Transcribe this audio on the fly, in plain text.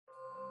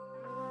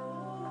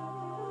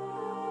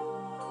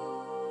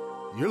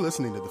You're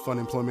listening to the Fun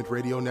Employment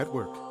Radio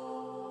Network. The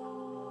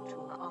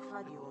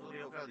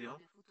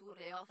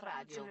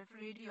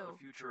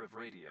future of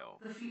radio.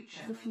 The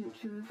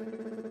future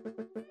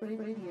of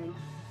radio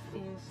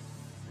is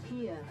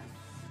here.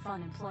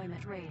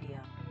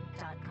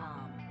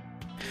 FunemploymentRadio.com.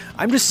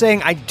 I'm just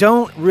saying I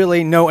don't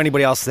really know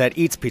anybody else that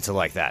eats pizza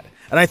like that.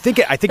 And I think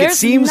it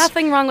seems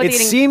nothing wrong with it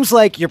eating. seems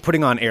like you're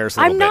putting on airs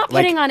a little I'm bit. not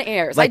putting on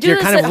airs. Like I do you're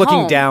this kind of at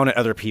looking home. down at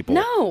other people.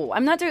 No,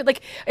 I'm not doing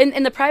like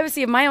in the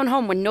privacy of my own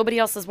home when nobody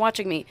else is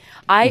watching me.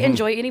 I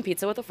enjoy eating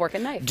pizza with a fork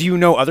and knife. Do you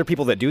know other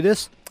people that do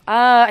this?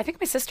 I think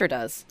my sister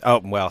does.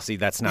 Oh, well, see,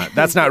 that's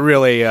not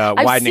really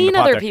I've widening seen the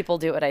pot other there. people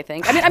do it, I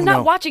think. I mean, I'm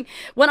not watching.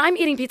 When I'm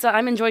eating pizza,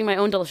 I'm enjoying my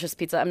own delicious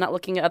pizza. I'm not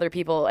looking at other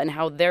people and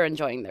how they're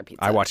enjoying their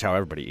pizza. I watch how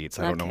everybody eats.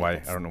 I don't know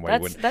why you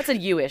wouldn't. That's a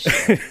you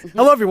issue.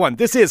 Hello, everyone.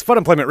 This is Fun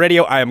Employment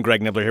Radio. I am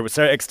Greg Nibbler here with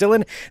Sarah X.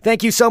 Dillon.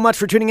 Thank you so much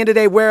for tuning in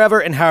today,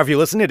 wherever and however you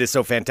listen. It is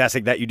so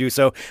fantastic that you do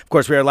so. Of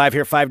course, we are live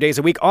here 5 days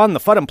a week on the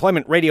Fun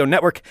Employment Radio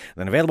Network,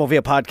 then available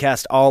via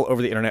podcast all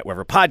over the internet,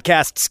 wherever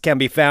podcasts can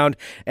be found.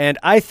 And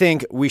I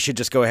think we should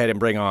just go ahead and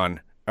bring on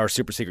our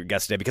super secret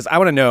guest today because I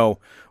want to know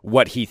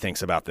what he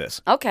thinks about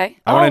this. Okay.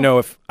 I want to know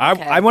if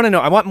I want to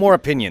know. I want more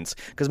opinions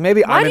because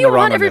maybe I'm in the wrong on this. Why do you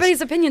want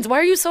everybody's opinions? Why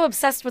are you so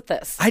obsessed with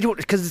this? I don't,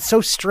 because it's so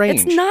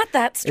strange. It's not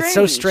that strange. It's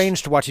so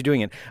strange to watch you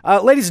doing it.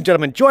 Ladies and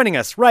gentlemen, joining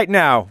us right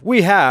now,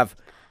 we have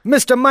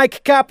Mr.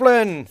 Myq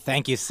Kaplan.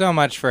 Thank you so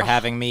much for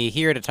having me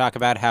here to talk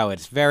about how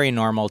it's very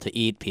normal to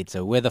eat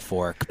pizza with a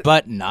fork,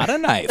 but not a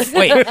knife.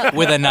 Wait,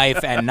 with a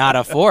knife and not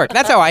a fork.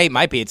 That's how I eat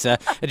my pizza.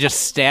 I just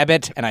stab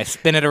it and I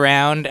spin it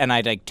around and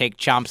I take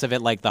chomps of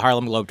it like the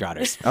Harlem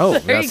Globetrotters. Oh,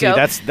 There you go.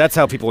 That's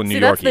how people in New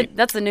York eat.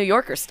 That's the New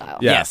Yorker style.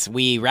 Yeah. Yes,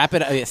 we wrap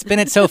it, spin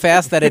it so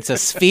fast that it's a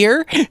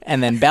sphere,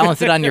 and then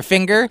balance it on your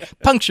finger,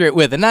 puncture it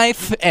with a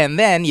knife, and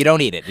then you don't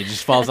eat it. It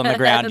just falls on the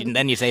ground, and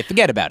then you say,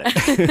 forget about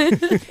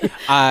it.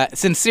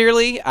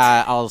 Sincerely,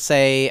 I'll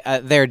say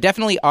there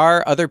definitely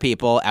are other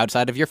people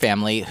outside of your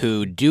family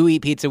who do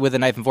eat pizza with a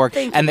knife and fork,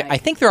 Thank you, and Mike. I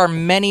think there are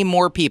many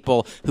more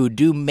people who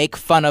do make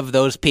fun of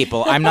those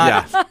people. I'm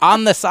not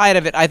on the side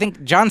of it. I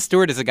think Jon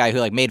Stewart is a guy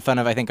who made fun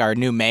of our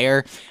new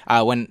mayor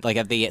when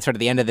at the sort of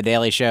the end of the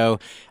Daily Show,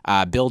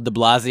 Bill de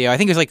Blasio. I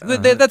think he was like,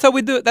 that's how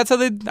we do it. That's how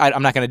they.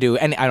 I'm not going to do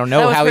any. I don't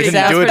know how he pretty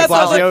said sad. Do it, that's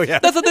Blasio. Yeah.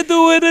 That's how they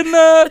do it in.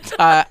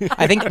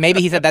 I think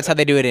maybe he said that's how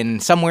they do it in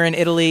somewhere in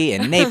Italy,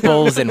 in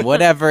Naples, and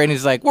whatever. And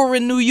he's like, we're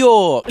in New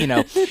York,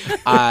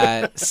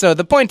 So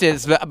the point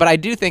is, but I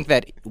do think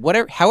that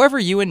however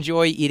you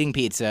enjoy eating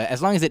pizza,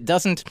 as long as it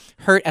doesn't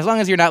hurt, as long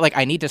as you're not like,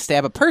 I need to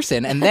stab a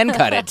person and then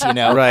cut it,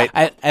 Right.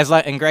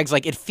 And Greg's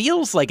like, it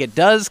feels like it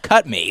does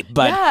cut me,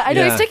 but Yeah, I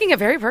know. He's taking it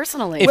very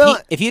personally.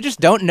 if you just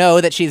don't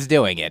know that she's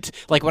doing it,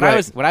 like when I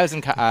Right. was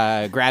in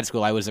grad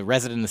school, I was a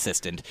resident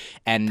assistant,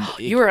 and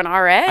you were an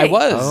RA. I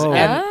was, Oh.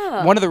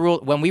 and one of the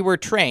rules when we were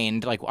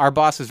trained, our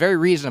boss was very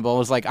reasonable. It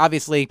was like,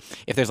 obviously,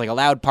 if there's a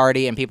loud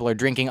party and people are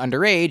drinking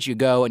underage, you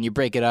go and you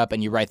break it up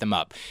and you write them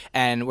up.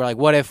 And we're like,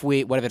 what if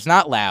it's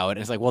not loud? And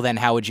it's like, well, then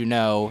how would you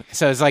know?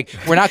 So it's like,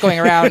 we're not going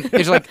around.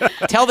 It's like,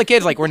 tell the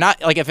kids, we're not,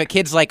 if a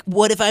kid's like,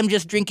 what if I'm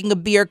just drinking a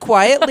beer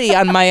quietly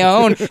on my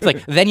own? It's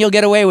like, then you'll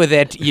get away with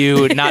it,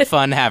 you not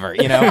fun haver,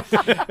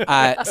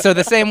 So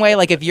the same way,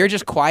 if you're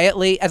just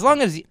quietly, as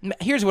long as,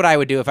 here's what I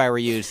would do if I were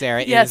you,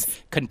 Sarah, Yes.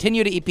 is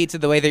continue to eat pizza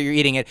the way that you're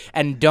eating it,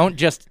 and don't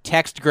just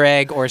text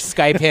Greg or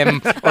Skype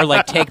him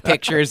or take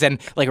pictures and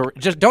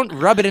just don't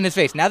rub it in his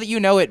face. Now that you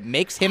know it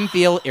makes him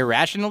feel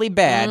irrationally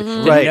bad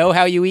to Right. know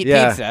how you eat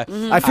pizza.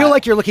 I feel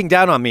like you're looking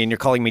down on me and you're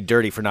calling me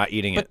dirty for not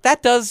eating it. But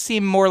that does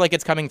seem more like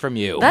it's coming from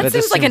you. That That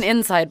seems just like an seems-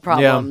 inside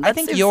problem. Yeah. That I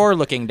think seems- you're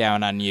looking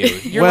down on you.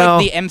 You're Well-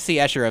 like the MC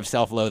Escher of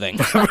self-loathing.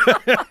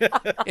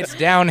 It's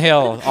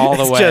downhill all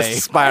the It's way.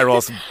 just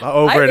spirals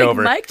over I and think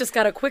over. Mike just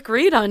got a quick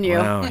read on you.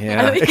 Wow,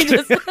 yeah. I think he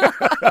just.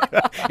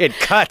 It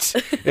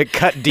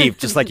cut deep,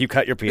 just like you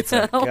cut your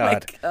pizza. Oh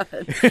God. my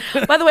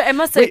God. By the way, I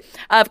must say,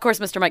 of course,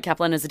 Mr. Myq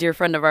Kaplan is a dear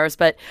friend of ours,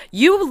 but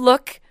you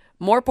look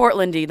more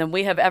Portlandy than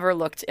we have ever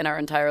looked in our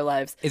entire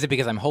lives. Is it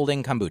because I'm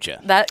holding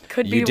kombucha? That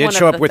could be You did one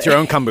show of up the with your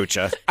own things.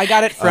 kombucha. I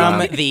got it from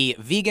the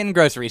vegan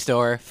grocery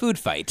store Food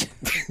Fight,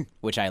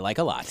 which I like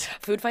a lot.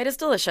 Food Fight is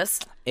delicious.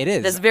 It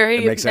is. There's very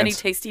It makes many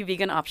sense. tasty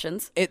vegan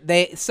options.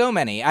 So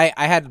many. I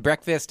had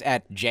breakfast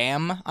at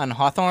Jam on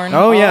Hawthorne.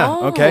 Oh, yeah.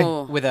 Oh. Okay.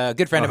 With a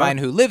good friend of mine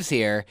who lives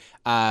here,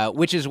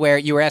 which is where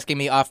you were asking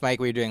me off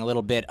mic. We were doing a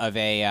little bit of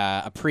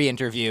a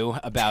pre-interview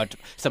about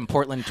some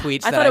Portland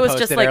tweets I that thought I it was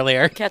posted just like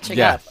earlier. catching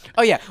Yeah. up.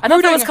 Oh yeah, I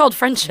thought that was called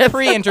friendship.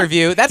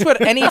 pre-interview. That's what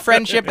any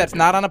friendship that's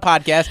not on a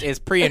podcast is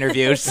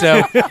pre-interview.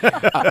 So,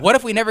 what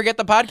if we never get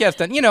the podcast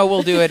done?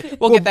 We'll do it.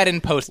 We'll get that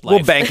in post life.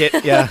 We'll bank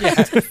it. Yeah.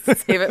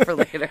 Save it for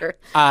later.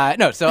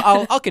 No, so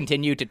I'll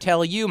continue to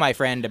tell you, my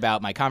friend,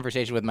 about my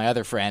conversation with my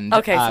other friend.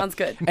 Okay, sounds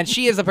good. And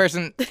she is the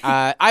person.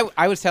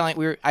 I was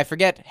telling. I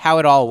forget how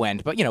it all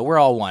went, but we're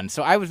all one.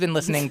 So I've been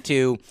listening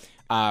to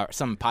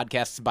some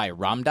podcasts by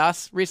Ram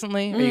Dass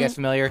recently. Are you guys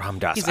familiar? Ram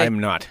Dass, He's I'm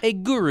not. A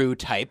guru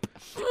type.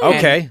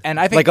 Okay. And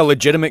I think, like a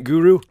legitimate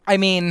guru? I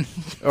mean,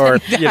 Or,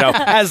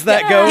 as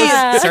that goes?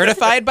 he's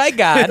certified by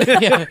God.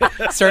 Yeah.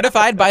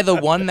 Certified by the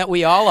one that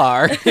we all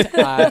are.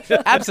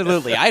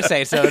 Absolutely. I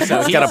say so.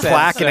 So He's got a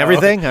plaque and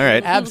everything? All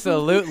right.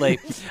 Absolutely.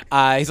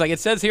 He's like, it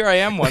says here I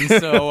am one.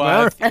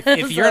 So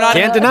if you're not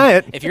Can't deny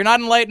it. If you're not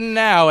enlightened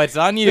now, it's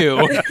on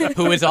you,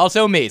 who is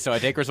also me. So I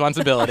take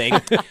responsibility.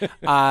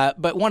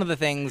 But one of the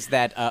things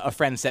that a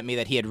friend sent me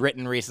that he had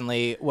written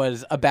recently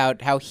was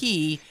about how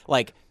he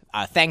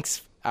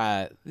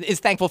is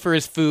thankful for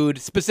his food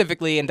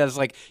specifically, and does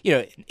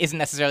isn't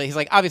necessarily. He's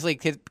like, obviously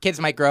kids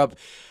might grow up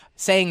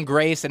saying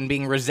grace and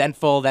being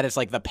resentful that it's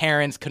like the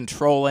parents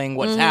controlling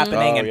what's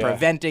happening and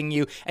preventing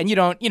you, and you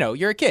don't,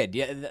 you're a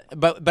kid.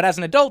 But as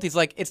an adult, he's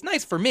like, it's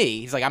nice for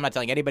me. He's like, I'm not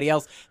telling anybody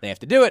else they have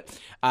to do it,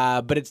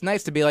 but it's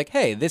nice to be like,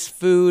 hey, this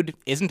food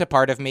isn't a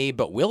part of me,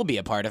 but will be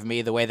a part of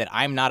me, the way that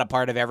I'm not a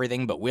part of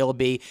everything, but will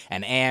be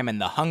and am, and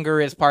the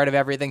hunger is part of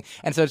everything.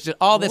 And so it's just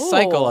all this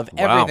cycle of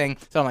everything.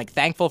 So I'm like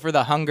thankful for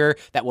the hunger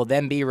that will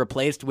then be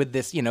replaced with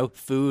this,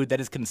 food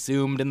that is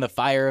consumed in the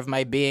fire of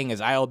my being,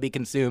 as I'll be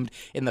consumed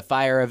in the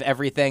fire of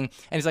everything.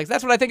 And he's like,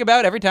 that's what I think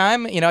about every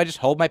time. I just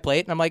hold my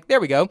plate and I'm like, there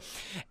we go.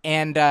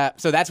 And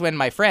so that's when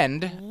my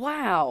friend,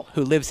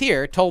 who lives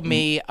here, told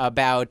me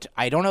about,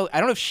 I don't know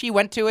if she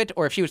went to it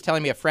or if she was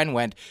telling me a friend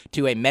went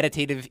to a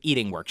meditative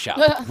eating workshop.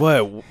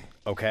 Whoa.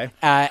 Okay.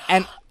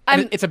 And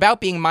it's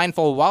about being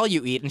mindful while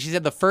you eat. And she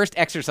said the first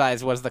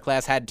exercise was the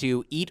class had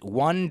to eat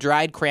one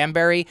dried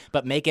cranberry,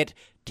 but make it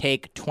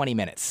take 20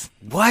 minutes.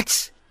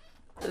 What?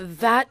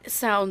 That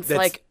sounds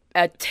like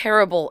a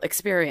terrible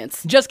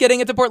experience. Just kidding.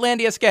 It's a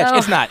Portlandia sketch.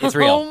 It's not. It's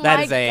real. Oh that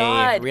my is a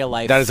God. real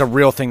life. That is a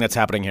real thing that's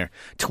happening here.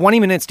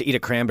 20 minutes to eat a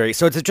cranberry.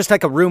 So it's just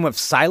like a room of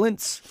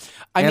silence?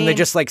 I and mean, they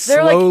just they're,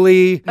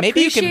 slowly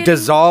maybe you can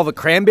dissolve a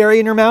cranberry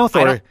in your mouth?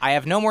 Or I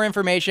have no more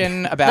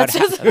information about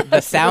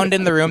the sound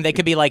in the room. They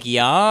could be like,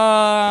 yum,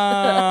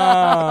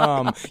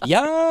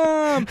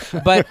 yum.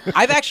 But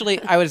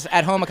I was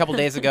at home a couple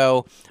days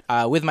ago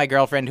with my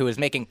girlfriend who was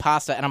making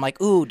pasta, and I'm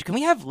like, ooh, can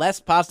we have less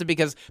pasta,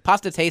 because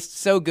pasta tastes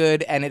so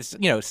good and it's,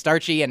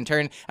 starchy and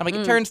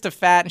it turns to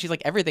fat. And she's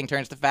like, everything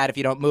turns to fat if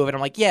you don't move it.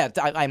 I'm like, yeah,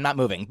 I'm not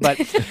moving. But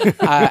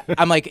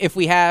I'm like, if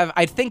we have,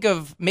 I'd think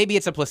of maybe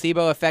it's a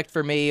placebo effect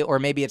for me,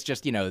 or maybe it's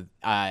just,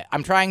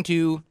 I'm trying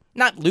to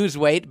not lose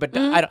weight, but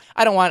I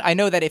don't want. I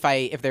know that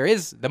if there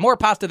is, the more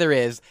pasta there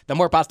is, the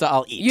more pasta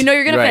I'll eat.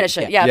 You're gonna finish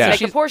it. Yeah. Yeah. To make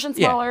the portion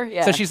smaller.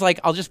 Yeah. So she's like,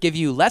 I'll just give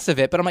you less of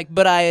it, but I'm like,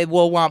 but I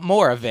will want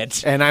more of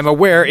it. And I'm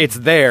aware it's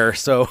there,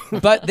 so.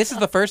 But this is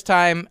the first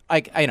time,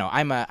 I'm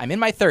in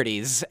my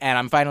 30s, and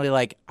I'm finally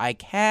like, I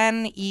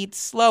can eat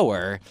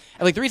slower.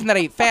 And the reason that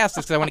I eat fast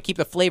is because I want to keep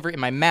the flavor in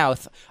my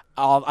mouth.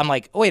 I'm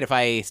like, wait, if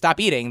I stop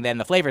eating, then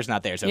the flavor's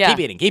not there. So keep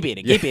eating.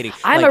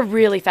 I'm a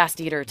really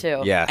fast eater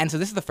too. Yeah. And so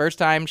this is the first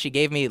time she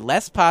gave me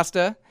less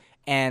pasta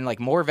and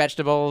more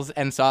vegetables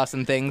and sauce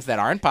and things that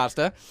aren't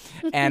pasta.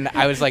 And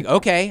I was like,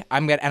 okay,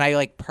 I'm good. And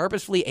I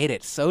purposefully ate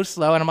it so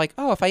slow. And I'm like,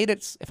 oh,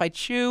 if I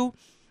chew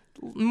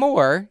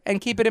more and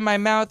keep it in my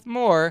mouth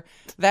more,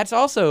 that's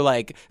also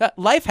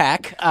life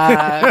hack,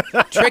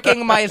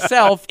 tricking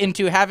myself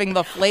into having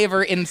the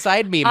flavor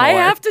inside me more. I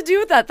have to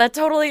do that. That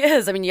totally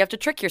is. I mean, you have to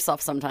trick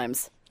yourself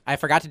sometimes. I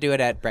forgot to do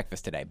it at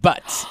breakfast today,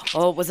 but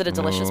oh, was it a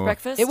delicious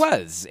breakfast? It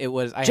was.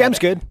 I Jam's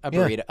had good. A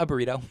burrito. A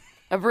burrito.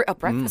 A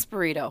breakfast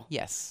burrito.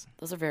 Yes.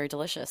 Those are very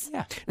delicious.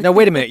 Yeah. Now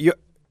wait a minute.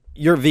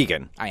 You're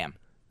vegan. I am.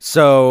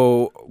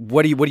 So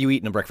what do you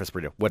eat in a breakfast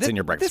burrito? What's in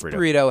your breakfast this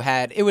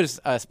burrito? It was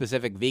a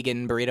specific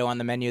vegan burrito on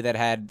the menu that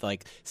had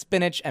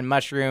spinach and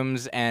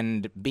mushrooms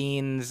and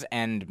beans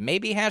and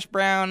maybe hash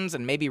browns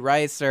and maybe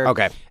rice. Or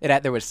okay.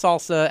 There was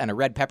salsa and a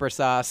red pepper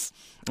sauce.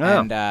 Oh.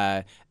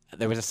 And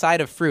there was a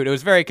side of fruit. It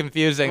was very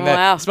confusing.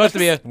 Wow. It's supposed to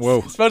be a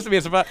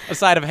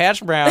side of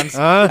hash browns.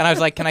 And I was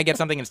like, can I get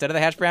something instead of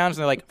the hash browns?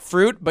 And they're like,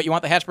 fruit, but you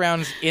want the hash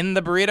browns in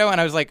the burrito?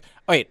 And I was like,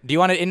 oh, wait, do you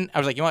want it in? I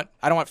was like, I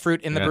don't want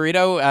fruit in the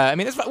burrito.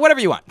 It's whatever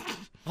you want.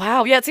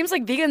 Wow. Yeah, it seems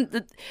like being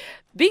a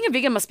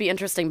vegan must be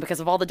interesting because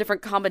of all the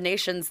different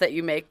combinations that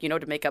you make,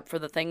 to make up for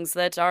the things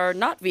that are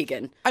not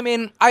vegan. I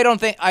mean, I don't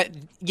think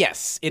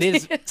yes, it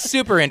is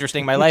super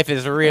interesting. My life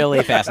is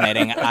really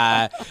fascinating.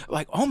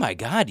 Oh my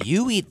God,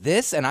 you eat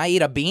this and I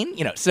eat a bean?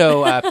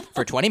 So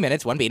for 20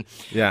 minutes, one bean.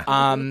 Yeah.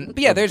 But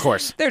yeah, there's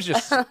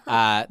just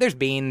there's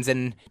beans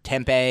and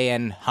tempeh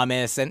and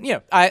hummus and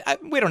I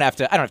don't have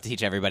to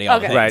teach everybody all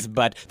the things, right.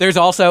 But there's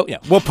also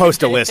we'll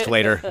post a list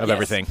later of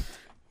everything.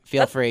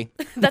 Feel free.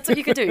 That's what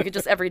you could do. You could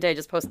just every day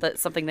just post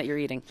something that you're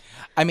eating.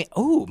 I mean,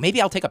 maybe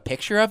I'll take a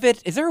picture of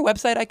it. Is there a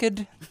website I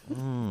could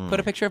put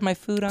a picture of my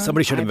food on?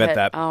 Somebody should invent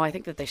that. Oh, I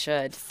think that they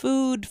should.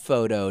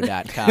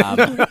 Foodphoto.com.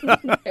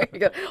 There you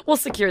go. We'll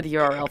secure the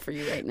URL for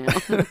you right now.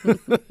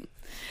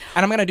 And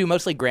I'm going to do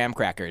mostly graham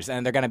crackers,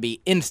 and they're going to be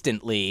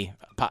instantly,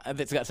 so I'm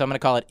going to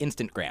call it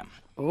Instant Graham.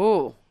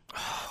 Ooh.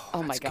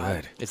 Oh my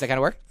God. Good. Is that going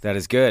to work? That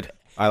is good.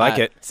 I like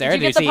it. Sarah,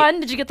 Did you get the pun?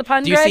 Did you get the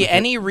pun, do you Greg? see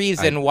any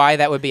reason why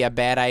that would be a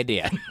bad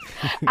idea?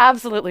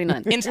 Absolutely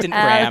none.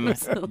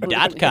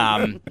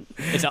 Instantgram.com.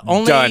 It's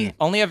Done.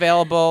 only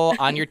available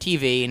on your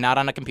TV, not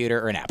on a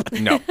computer or an app.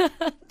 No.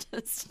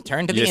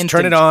 Turn to the You just instant.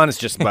 turn it on. It's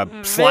just a hard to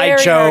use.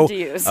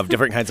 slideshow of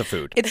different kinds of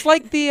food. It's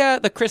like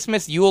the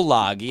Christmas Yule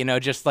log,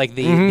 just like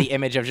the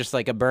image of just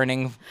like a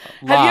burning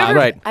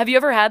log. Have you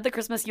ever had the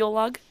Christmas Yule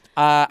log?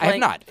 I have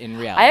not, in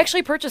reality. I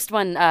actually purchased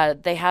one.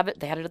 They had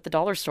it at the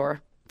dollar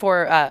store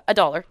for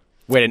 $1.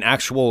 Wait, an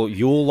actual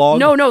Yule log?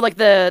 No, like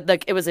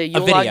it was a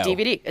Yule log video.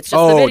 DVD. It's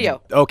just the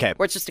video. Okay.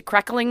 Where it's just a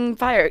crackling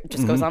fire. It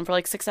just goes on for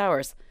like 6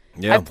 hours.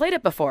 Yeah. I've played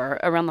it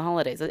before around the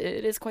holidays. It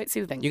is quite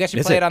soothing. You guys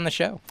should Is play it? it on the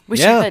show. We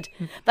Yeah. should.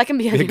 That can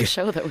be a new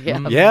show that we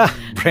have. Yeah,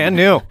 brand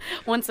new.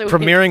 Once a week.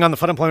 Premiering on the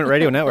Fun Employment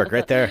Radio Network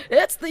right there.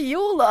 It's the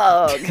Yule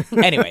log.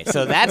 Anyway,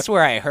 so that's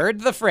where I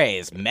heard the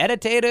phrase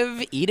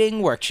meditative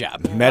eating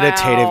workshop.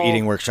 Meditative Wow.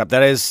 eating workshop.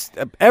 That is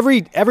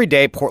every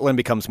day Portland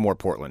becomes more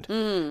Portland.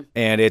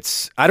 And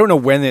I don't know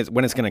when it's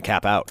going to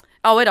cap out.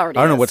 Oh, it already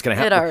I don't know is. what's going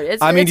to happen. It already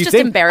is. I mean, It's do you just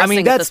think, embarrassing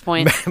at that's, this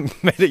point.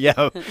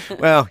 Yeah.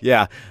 Well,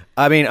 yeah.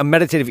 I mean, a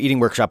meditative eating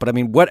workshop, but I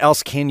mean, what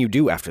else can you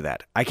do after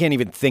that? I can't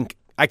even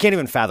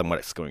fathom what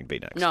it's going to be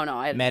next. No,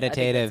 I think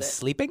Meditative that's it.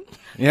 sleeping?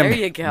 Yeah, There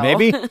you go.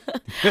 Maybe.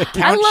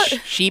 Count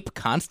sheep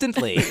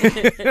constantly.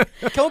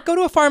 Go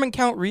to a farm and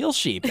count real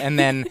sheep, and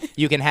then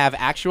you can have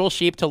actual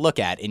sheep to look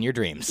at in your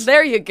dreams.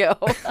 There you go.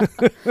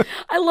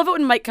 I love it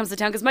when Myq comes to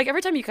town because, Myq,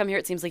 every time you come here,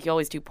 it seems like you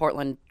always do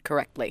Portland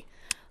correctly.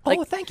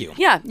 Oh, thank you.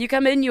 Yeah, you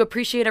come in, you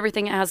appreciate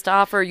everything it has to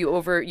offer. You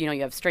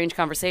have strange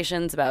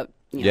conversations about,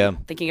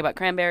 thinking about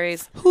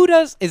Cranberries. Who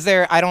does? Is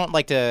there? I don't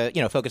like to,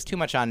 focus too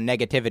much on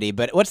negativity,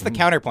 but what's the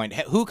counterpoint?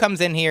 Who comes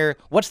in here?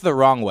 What's the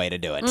wrong way to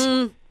do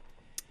it?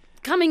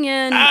 Coming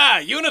in.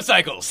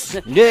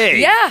 Unicycles. Yay.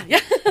 Yeah.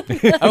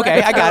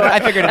 Okay, I got it. I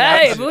figured it out.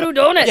 Hey, Voodoo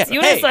Donuts, Yeah,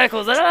 hey.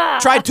 unicycles. Ah.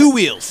 Try 2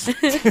 wheels.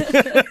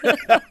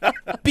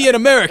 Be an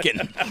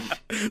American.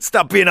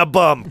 Stop being a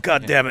bum.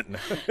 God damn it.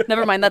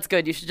 Never mind, that's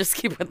good. You should just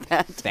keep with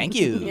that. Thank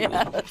you.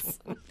 Yes.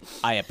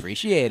 I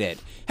appreciate it.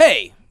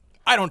 Hey,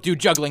 I don't do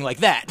juggling like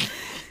that.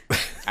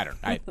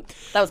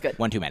 That was good.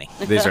 One too many.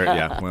 These are,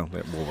 well,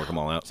 we'll work them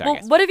all out. Sorry, Well,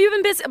 guys. what have you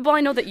been busy? Well,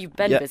 I know that you've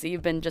been Yeah. busy.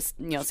 You've been just,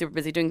 super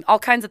busy doing all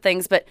kinds of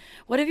things. But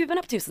what have you been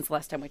up to since the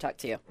last time we talked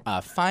to you?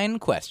 Fine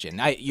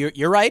question.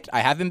 You're right.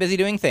 I have been busy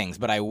doing things,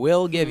 but I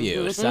will give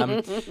you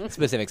some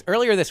specifics.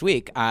 Earlier this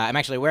week, I'm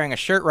actually wearing a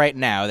shirt right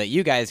now that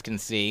you guys can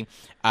see.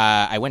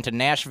 I went to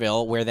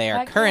Nashville, where they are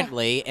Heck yeah.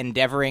 currently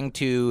endeavoring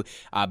to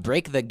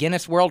break the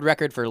Guinness World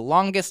Record for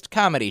longest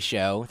comedy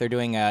show. They're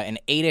doing an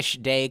 8-ish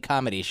day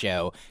comedy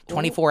show,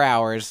 24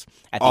 hours.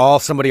 At the All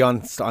somebody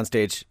on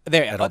stage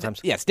there at all times?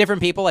 Yes,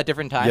 different people at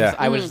different times. Yeah.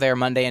 I was there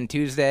Monday and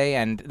Tuesday,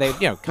 and they,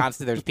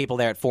 constantly there's people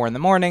there at 4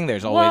 a.m.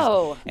 There's always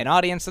Whoa. an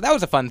audience, so that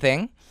was a fun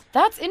thing.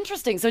 That's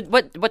interesting. So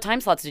what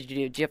time slots did you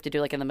do? Did you have to do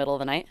like in the middle of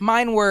the night?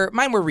 Mine were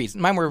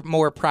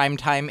more prime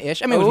time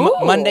ish. I mean, it was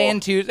Ooh. Monday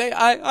and Tuesday.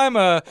 I'm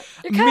a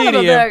You're kind of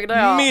a big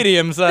deal.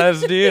 medium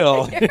sized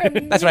deal.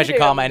 That's what I should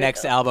call my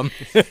next album.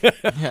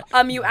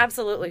 You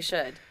absolutely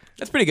should.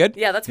 That's pretty good.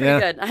 Yeah, that's pretty Yeah.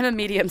 good. I'm a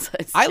medium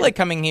sized. I like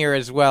coming here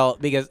as well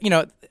because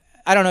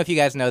I don't know if you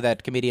guys know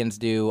that comedians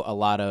do a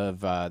lot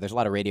of there's a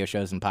lot of radio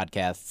shows and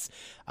podcasts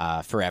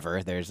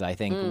forever. There's I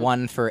think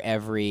one for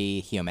every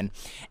human,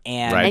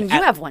 and Right. And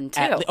you have one,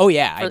 too. oh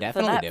yeah, I For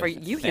definitely that, do. for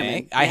you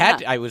human.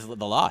 I was the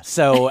law,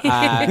 so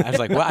I was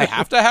like, well, I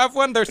have to have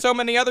one. There's so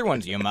many other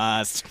ones. You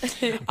must.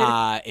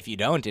 If you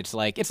don't, it's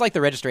like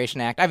the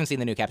Registration Act. I haven't seen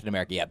the new Captain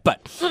America yet,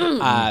 but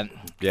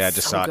Yeah,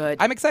 just So saw it. good.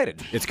 I'm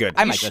excited. It's good.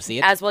 I might go see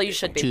it As well you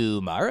should be.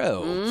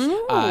 tomorrow.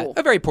 Ooh.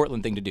 A very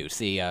Portland thing to do.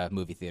 See a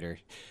movie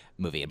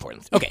in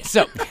Portland. Okay,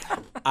 so,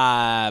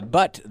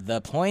 but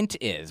the point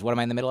is, what am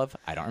I in the middle of?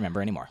 I don't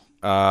remember anymore.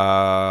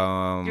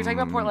 You're talking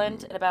about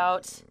Portland and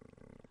about.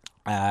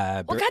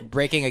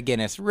 Breaking a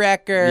Guinness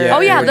record. Yeah. Oh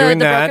yeah, we're the doing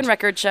that. Broken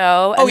Record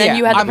show, and Oh, then yeah.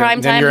 you had the I'm-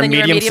 prime then time, you're a and then you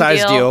were a medium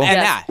medium-sized deal.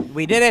 And Yes.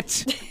 we did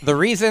it. The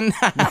reason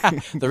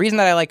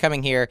that I like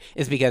coming here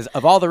is because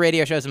of all the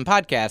radio shows and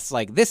podcasts,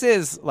 like this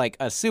is like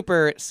a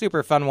super,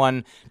 super fun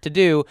one to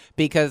do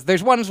because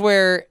there's ones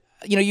where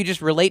you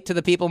just relate to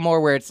the people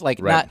more where it's like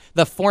Right. not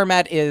the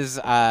format is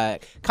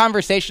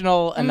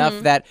conversational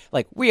enough that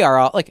like we are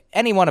all like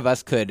any one of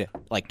us could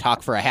like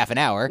talk for a half an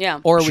hour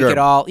Yeah. or Sure. we could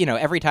all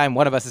every time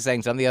one of us is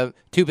saying something the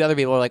two other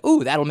people are like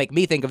ooh that'll make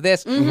me think of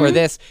this or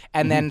this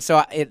and then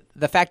so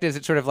the fact is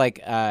it sort of like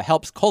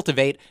helps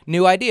cultivate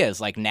new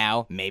ideas like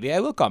now maybe I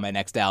will call my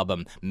next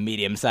album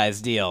Medium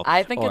Sized Deal.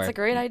 I think it's Or a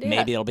great idea.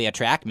 Maybe it'll be a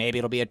track, maybe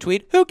it'll be a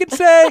tweet, who can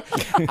say?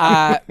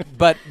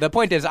 But the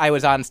point is I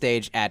was on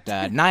stage at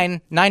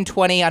 9:20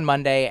 9:20 on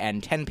Monday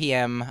and 10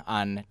 p.m.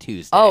 on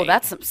Tuesday. Oh,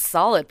 that's some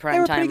solid They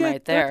prime were pretty time good.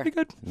 right They were there. pretty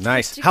good.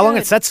 Nice. Pretty How long good.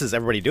 in sets is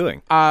everybody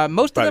doing?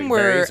 Most of Probably them were,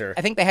 varies, or-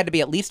 I think they had to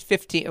be at least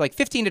 15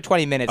 to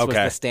 20 minutes was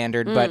Okay. the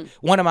standard. But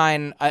one of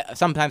mine,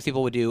 sometimes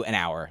people would do an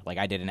hour. Like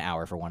I did an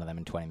hour for one of them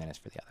and 20 minutes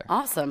for the other.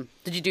 Awesome.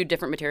 Did you do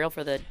different material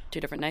for the 2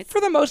 different nights?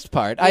 For the most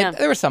part, Yeah.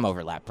 there was some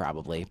overlap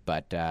probably,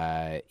 but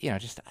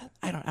just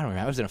I don't remember.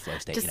 I was in a flow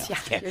state. Just- you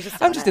know? yeah, you're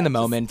just I'm on just in the it.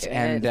 Just moment, do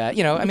and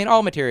it.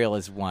 all material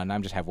is one. I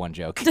just have one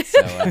joke, so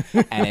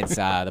and it's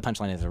the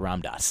punchline is a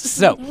Ram Dass.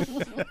 So,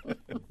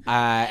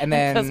 and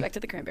then Goes back to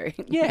the cranberry.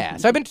 yeah.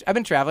 So I've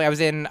been traveling.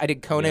 I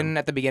did Conan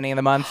at the beginning of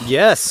the month.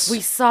 Yes.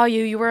 We saw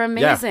you. You were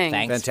amazing.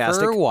 Thanks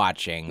Fantastic. for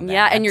watching.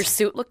 Yeah, and that. your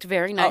suit looked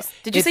very nice.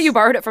 Did you it's- say you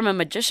borrowed it from a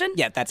magician?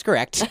 Yeah, that's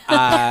correct.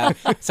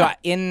 So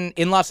in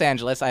Los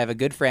Angeles, I have a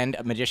good friend,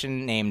 a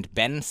magician named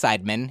Ben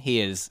Seidman. He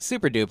is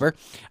super duper,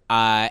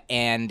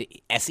 and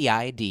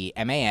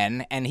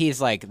Seidman, and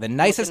he's like the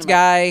nicest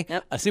guy,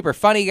 Yep. a super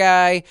funny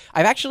guy.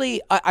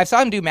 I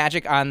saw him do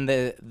magic on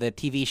the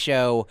TV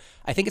show.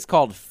 I think it's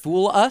called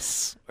Fool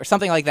Us or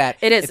something like that.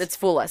 It is. It's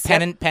Fool Us.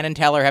 Penn Yep. and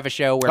Teller have a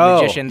show where Oh,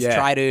 magicians yeah.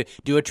 try to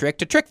do a trick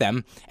to trick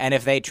them, and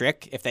if Penn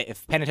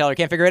and Teller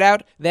can't figure it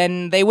out,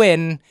 then they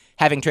win,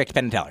 having tricked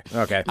Penn and Teller.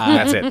 Okay,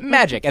 that's it.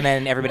 Magic, and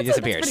then everybody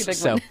disappears. pretty big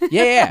So one.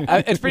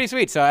 yeah, it's pretty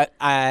sweet. So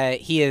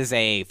he is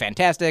a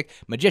fantastic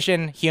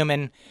magician,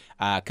 human,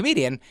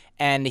 comedian,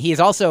 and he is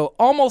also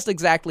almost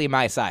exactly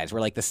my size. We're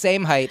like the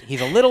same height.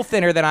 He's a little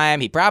thinner than I am.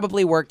 He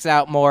probably works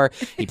out more.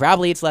 He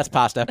probably eats less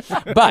pasta.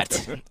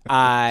 But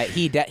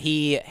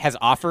he has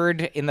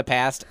offered in the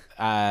past.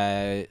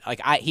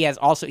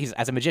 He's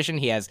as a magician,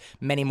 he has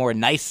many more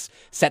nice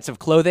sets of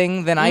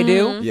clothing than I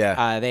do. Yeah.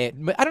 I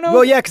don't know.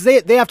 Well, yeah, because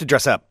they have to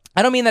dress up.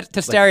 I don't mean that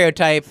to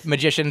stereotype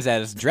magicians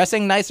as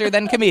dressing nicer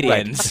than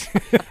comedians.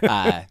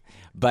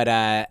 But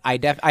I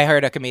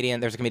heard a comedian.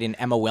 There's a comedian,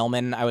 Emma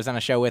Willman, I was on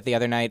a show with the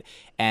other night,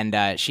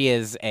 and she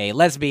is a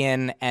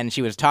lesbian, and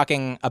she was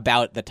talking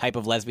about the type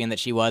of lesbian that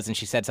she was, and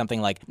she said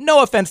something like,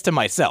 "No offense to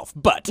myself,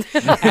 but,"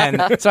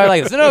 and so I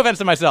like this. No offense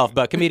to myself,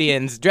 but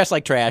comedians dress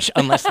like trash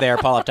unless they're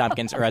Paul F.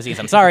 Tompkins or Aziz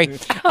Ansari,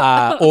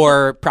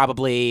 or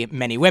probably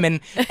many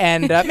women,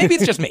 and maybe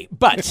it's just me.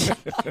 But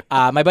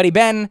my buddy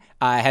Ben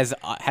has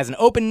an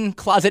open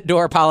closet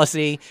door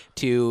policy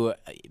to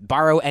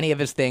borrow any of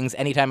his things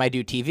anytime I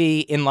do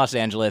TV in Los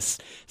Angeles.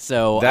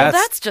 So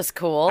That's just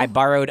cool. I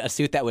borrowed a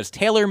suit that was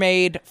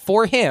tailor-made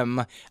for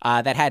him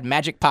that had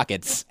magic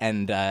pockets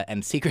and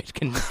secret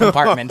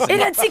compartments. It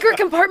had secret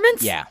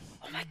compartments? Yeah.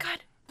 Oh my god.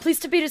 Please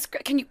to be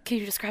described. Can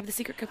you describe the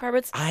secret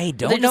compartments? I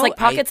don't Were they know. just like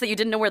pockets that you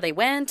didn't know where they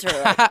went,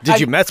 or Did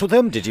you mess with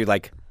him? Did you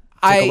take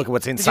a look at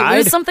what's did you inside?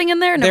 lose something in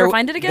there and never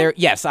find it again?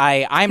 Yes,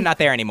 I'm not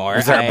there anymore.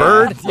 Is there a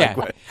bird?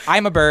 Yeah,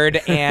 I'm a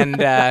bird,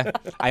 and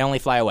I only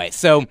fly away.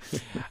 So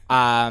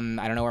I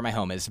don't know where my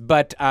home is,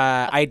 but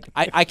I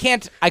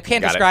can't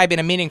describe in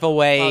a meaningful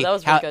way. Oh, that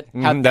was how, really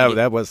good. how- thank you.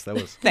 That was.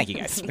 Thank you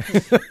guys.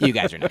 You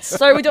guys are nuts.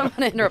 Sorry, we don't want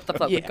to interrupt the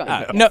flow. Keep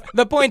going. No,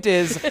 the point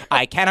is,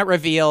 I cannot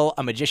reveal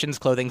a magician's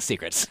clothing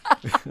secrets.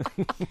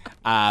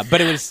 But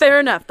it was Fair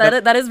enough.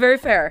 That is very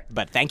fair.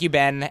 But thank you,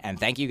 Ben, and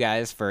thank you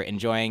guys for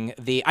enjoying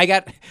the. I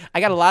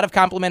got a lot of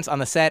compliments on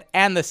the set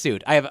and the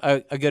suit. I have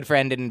a good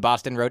friend in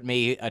Boston wrote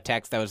me a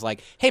text that was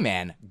like, "Hey,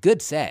 man,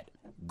 good set,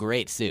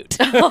 great suit."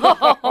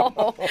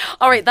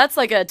 All right, that's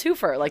like a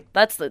twofer. Like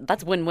that's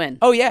win-win.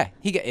 Oh yeah,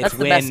 it's That's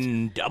the best.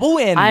 win, double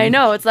win. I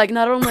know. It's like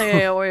not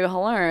only are you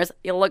hilarious,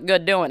 you look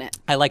good doing it.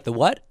 I like the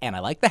what and I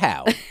like the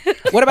how.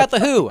 What about the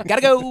who?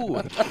 Gotta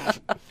go.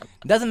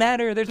 Doesn't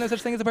matter. There's no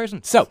such thing as a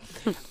person. So,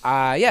 so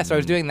I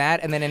was doing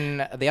that, and then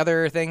in the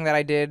other thing that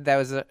I did, that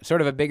was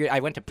sort of a bigger. I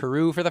went to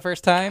Peru for the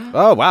first time.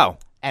 Oh wow.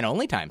 And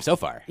only time so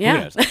far. Yeah.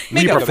 Who knows? Were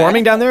Maybe you I'll go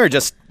performing back. down there, or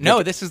just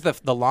No, this is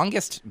the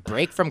longest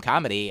break from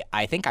comedy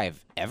I think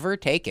I've ever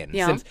taken.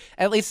 Yeah.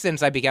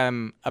 Since I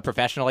became a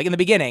professional. Like in the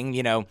beginning,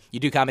 you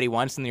do comedy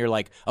once and you're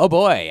like, oh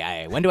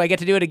boy, when do I get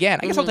to do it again?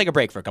 I guess I'll take a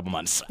break for a couple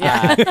months.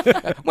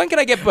 When can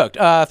I get booked?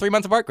 3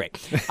 months of art, great.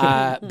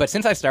 But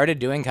since I started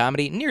doing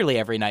comedy nearly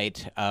every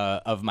night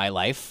of my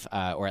life,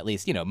 or at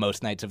least,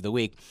 most nights of the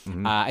week,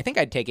 I think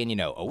I'd taken,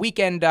 a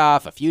weekend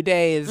off, a few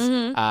days,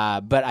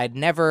 but I'd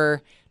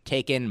never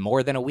taken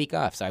more than a week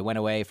off. So I went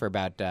away for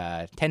about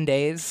 10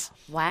 days.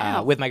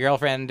 Wow. With my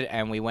girlfriend,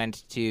 and we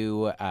went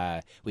to,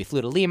 we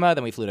flew to Lima,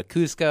 then we flew to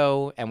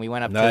Cusco, and we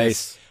went up to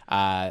this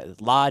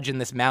lodge in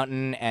this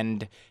mountain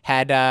and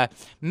had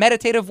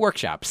meditative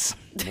workshops,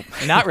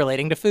 not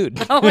relating to food.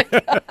 Oh my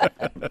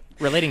god.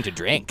 Relating to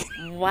drink.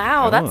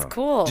 Wow, that's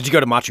cool. did you go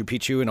to Machu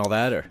Picchu and all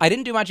that, or? I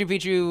didn't do Machu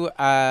Picchu,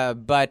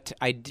 but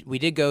we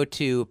did go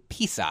to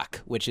Pisac,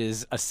 which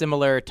is a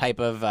similar type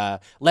of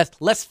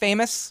less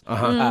famous,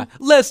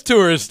 less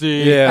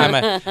touristy.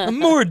 Yeah. I'm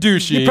more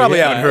douchey. You probably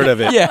haven't heard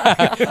of it. Yeah.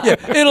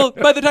 It'll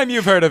by the time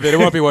you've heard of it, it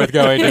won't be worth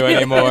going to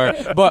anymore.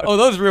 But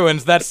those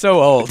ruins, that's so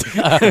old.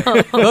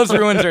 Those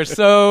ruins are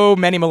so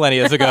many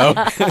millennia ago.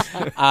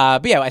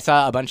 But yeah, I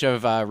saw a bunch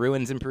of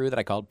ruins in Peru that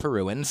I called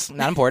Peruins.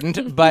 Not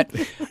important, but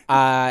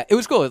It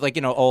was cool. Like,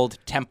 old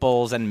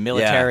temples and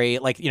military,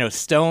 like,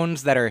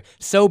 stones that are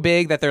so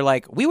big that they're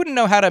like, we wouldn't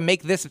know how to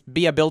make this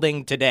be a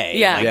building today.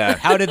 Yeah. Like, Yeah.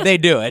 how did they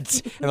do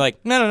it? And they're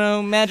like,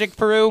 no, magic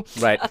Peru.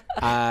 Right.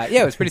 Yeah,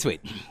 it was pretty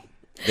sweet.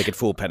 They could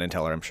fool Penn and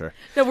Teller, I'm sure.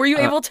 Now, were you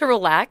able to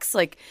relax?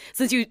 Like,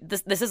 since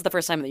this is the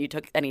first time that you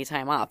took any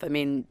time off. I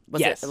mean,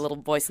 was Yes. it a little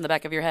voice in the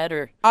back of your head,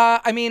 or?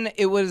 I mean,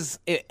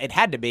 it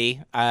had to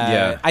be.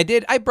 Yeah.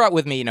 I brought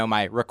with me,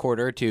 my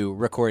recorder to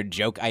record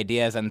joke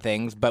ideas and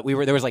things, but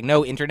there was like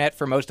no internet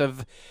for most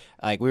of,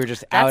 like, we were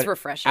just That's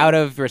refreshing. out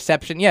of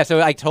reception. Yeah,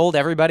 so I told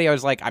everybody, I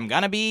was like, I'm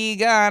gonna be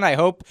gone. I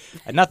hope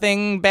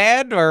nothing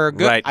bad or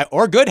good Right.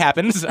 or good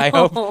happens. I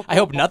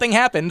hope nothing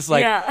happens.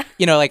 Like,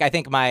 Yeah. like I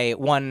think my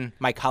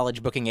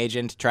college booking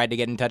agent tried to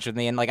get in touch with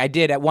me, and like I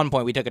did at one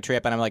point. We took a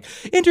trip, and I'm like,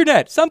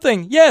 internet,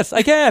 something, yes,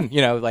 I can.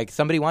 Like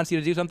somebody wants you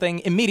to do something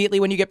immediately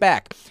when you get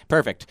back.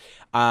 Perfect.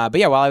 But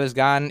yeah, while I was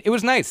gone, it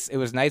was nice. It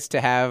was nice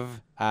to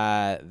have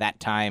that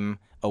time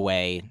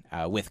away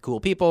with cool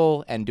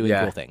people and doing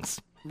Yeah. cool things.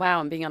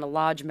 Wow, and being on a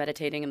lodge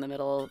meditating in the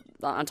middle,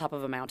 on top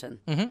of a mountain.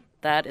 Mm-hmm.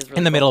 That is really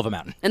In the cool. middle of a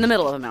mountain. In the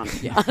middle of a mountain.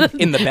 Yeah.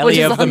 In the Which belly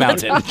is of the on the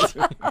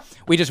mountain.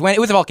 We just went. It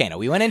was a volcano.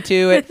 We went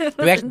into it.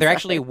 There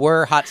actually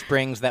were hot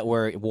springs that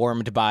were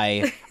warmed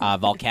by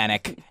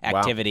volcanic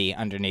activity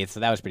underneath. So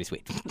that was pretty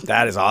sweet.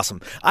 That is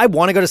awesome. I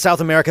want to go to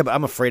South America, but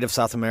I'm afraid of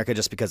South America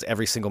just because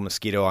every single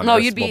mosquito on No,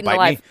 Earth you'd be will eaten bite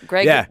alive. me.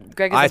 Greg Yeah.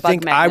 is a I bug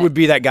think I magnet. would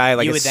be that guy.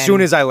 Like You as would soon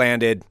then- as I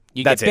landed,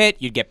 You that's get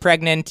bit. You'd get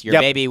pregnant. Your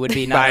Yep. baby would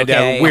be I not had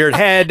okay. a weird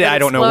head. I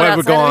don't know explode what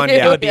would go outside on. of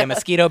you. It would be a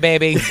mosquito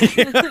baby.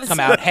 Come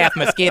out half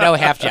mosquito,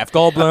 half Jeff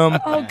Goldblum.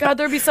 Oh God,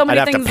 there'd be so many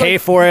I'd have things. to pay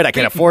like, for it. I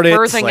can't afford it.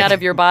 Birthing Like- out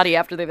of your body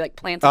after they've like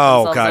planted Oh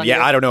themselves God, on yeah.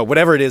 you. I don't know.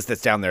 Whatever it is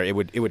that's down there, it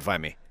would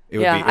find me. It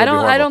would Yeah, be, it would I be don't.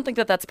 I horrible. don't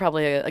think that's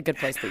probably a good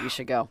place that you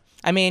should go.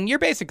 I mean, you're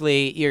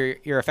basically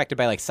you're affected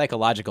by like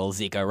psychological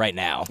Zika right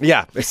now.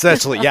 Yeah,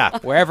 essentially, yeah.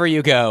 Wherever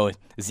you go,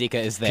 Zika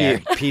is there.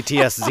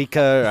 PTS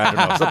Zika, I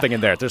don't know, something in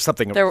there. There's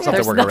something There's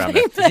working around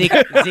there.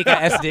 Zika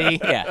SD.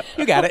 Yeah,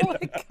 you got it.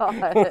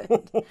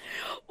 God.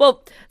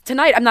 Well,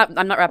 tonight I'm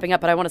not wrapping up,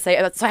 but I want to say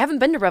so I haven't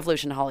been to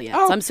Revolution Hall yet,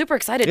 so I'm super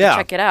excited Yeah. to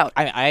check it out.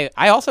 I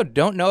also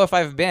don't know if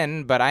I've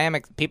been, but I am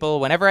people.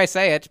 Whenever I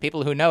say it,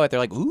 people who know it, they're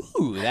like,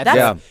 "Ooh, that's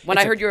Yeah. When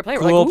I heard you were playing,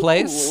 we're cool like, ooh.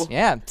 place."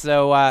 Yeah.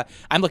 So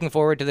I'm looking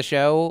forward to the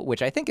show,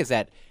 which I think is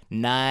at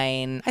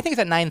 9. I think it's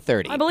at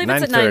 9:30. I believe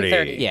it's at 9:30.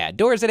 9:30. Yeah,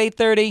 doors at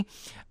 8:30.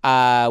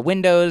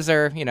 Windows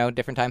are,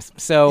 different times.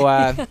 So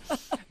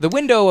the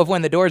window of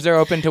when the doors are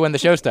open to when the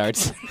show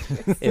starts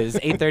is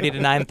 8:30 to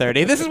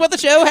 9:30. This is what the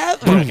show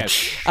has.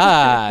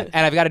 Okay.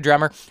 And I've got a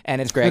drummer,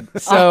 and it's Greg.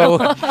 So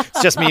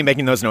It's just me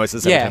making those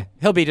noises. every yeah, time.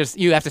 he'll be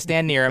you have to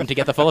stand near him to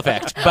get the full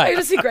effect. I But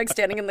just see Greg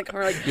standing in the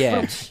corner like,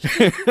 yeah.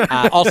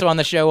 Also on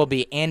the show will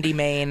be Andy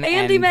Main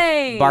Andy and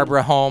Main.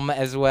 Barbara Holm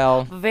as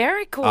well.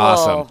 very cool.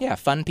 Awesome. Yeah,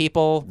 fun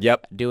people.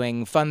 Yep.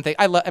 Doing fun things.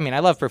 I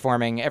love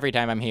performing every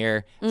time I'm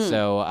here.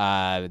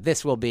 So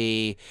this will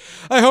be,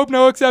 I hope,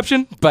 no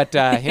exception. But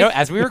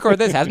as we record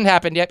this, hasn't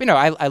happened yet.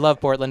 I love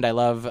Portland. I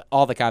love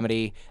all the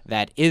comedy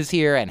that is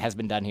here and has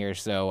been done here.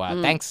 So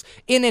thanks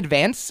in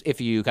advance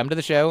if you come to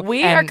the show.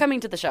 We And- are coming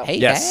to the show. Hey,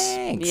 Yes.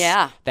 thanks.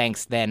 Yeah.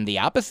 Thanks. Then the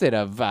opposite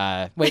of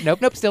wait, nope,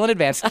 still in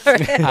advance.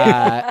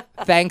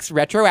 Thanks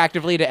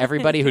retroactively to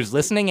everybody who's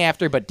listening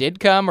after but did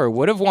come or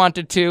would have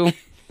wanted to.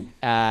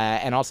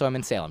 And also, I'm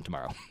in Salem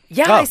tomorrow.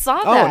 Yeah, I saw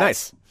that. Oh,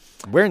 nice.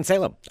 We're in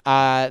Salem.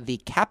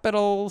 The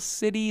Capital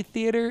City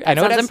Theater. I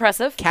know sounds it has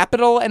impressive.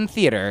 Capital and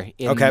Theater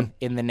in, Okay.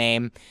 in the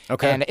name.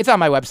 Okay. And it's on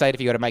my website.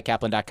 If you go to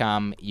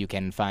MyqKaplan.com, you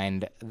can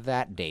find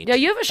that date. Yeah,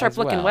 you have a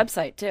sharp-looking well.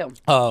 website too.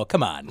 Oh,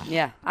 come on.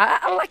 Yeah,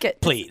 I like it.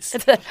 Please.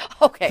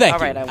 Okay, Thank all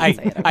right, you. I won't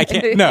say it. I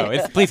can't.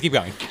 No, please keep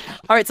going.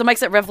 All right, so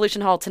Mike's at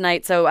Revolution Hall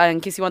tonight. So in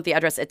case you want the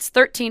address, it's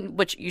 13,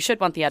 which you should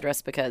want the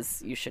address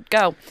because you should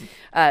go.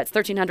 It's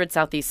 1300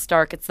 Southeast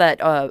Stark. It's that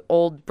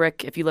old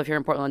brick. If you live here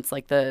in Portland, it's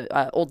like the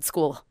old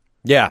school.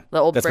 Yeah. The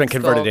old that's been brick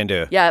converted school.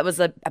 into. Yeah, it was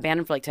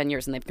abandoned for like 10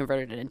 years, and they've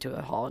converted it into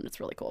a hall, and it's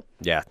really cool.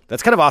 Yeah.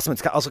 That's kind of awesome.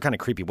 It's also kind of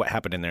creepy what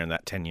happened in there in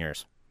that 10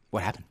 years.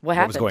 What happened? What What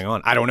happened? was going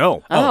on? I don't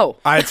know. Oh.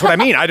 That's what I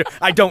mean.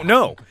 I don't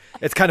know.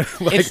 It's kind of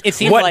like It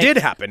seemed what like- did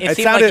happen. it It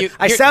seemed like sounded. you-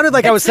 I you're- sounded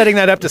like I was setting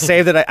that up to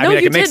say that. I No, mean,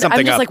 I you could make did. something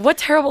I'm just up. like, what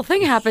terrible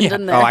thing happened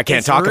in there? Oh, I can't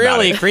It's talk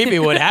really about it. creepy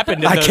what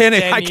happened in I those can't-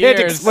 10 I can't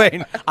years.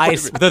 explain.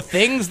 The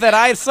things that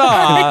I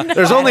saw.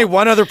 There's only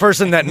one other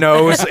person that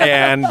knows,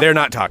 and they're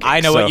not talking. I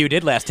know so- what you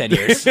did last 10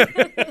 years.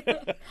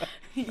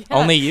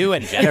 Only you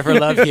and Jennifer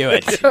Love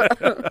Hewitt.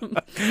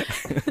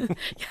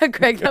 Yeah,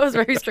 Greg, that was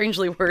very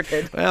strangely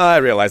worded. Well, I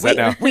realize that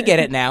now. We get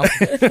it now.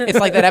 It's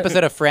like that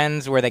episode of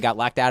Friends where they got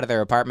locked out of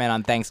their apartment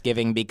on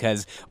Thanksgiving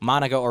because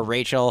Monica or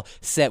Rachel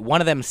said,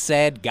 one of them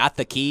said, got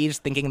the keys,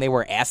 thinking they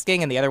were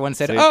asking, and the other one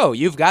said, oh,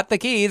 you've got the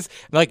keys.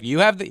 I'm like,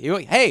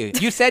 hey,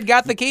 you said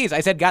got the keys.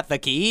 I said got the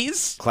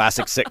keys.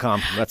 Classic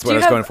sitcom. That's Do what I you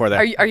was have- going for there.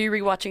 Are you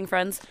rewatching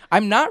Friends?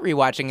 I'm not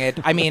rewatching it.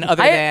 I mean,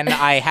 other than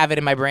I have it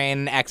in my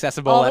brain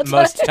accessible All at the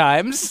most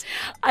time. times.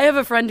 I have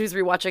a friend whoug's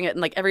rewatching it,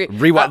 and like every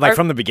Rewatch like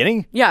from the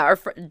beginning. yeah, our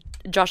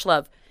Josh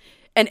Love.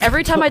 And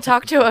every time I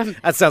talk to him,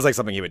 That sounds like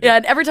something he would do. yeah,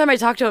 and every time I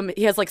talk to him,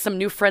 he has like some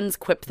new Friends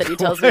quip that he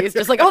tells me. He's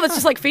just like, "Oh, that's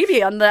just like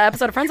Phoebe on the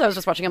episode of Friends I was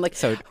just watching." I'm like,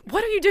 So-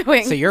 "What are you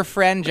doing?" So your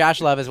friend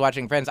Josh Love is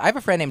watching Friends. I have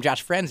a friend named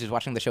Josh Friends who's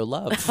watching the show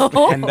Love,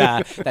 and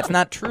that's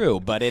not true,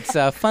 but it's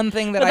a fun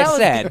thing that Well,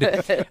 I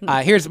that said.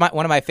 Here's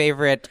one of my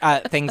favorite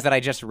things that I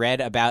just read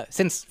about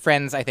since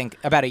Friends. I think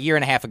about a year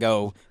and a half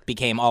ago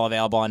became all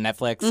available on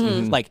Netflix.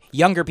 Mm-hmm. Like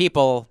younger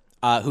people.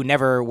 Who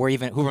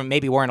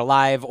maybe weren't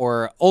alive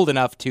or old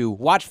enough to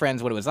watch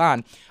Friends when it was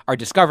on, are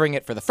discovering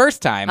it for the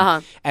first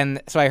time.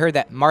 And so I heard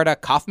that Marta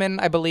Kaufman,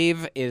 I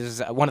believe,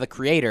 is one of the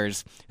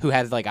creators who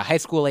has like a high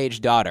school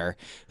age daughter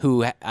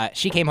who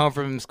she came home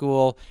from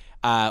school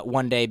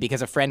one day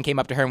because a friend came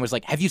up to her and was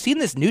like, "Have you seen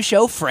this new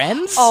show,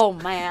 Friends?" Oh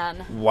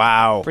man.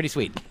 Wow. Pretty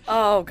sweet.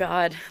 Oh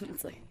god.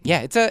 It's like,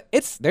 Yeah,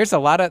 there's a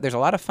lot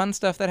of fun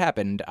stuff that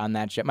happened on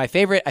that show. My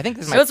favorite, I think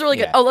this is my. so it's really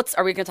good. yeah. Oh,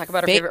 are we gonna talk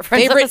about our favorite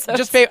Friends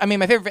episodes? I mean,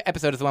 my favorite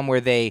episode is the one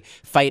where they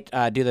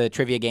do the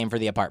trivia game for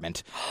the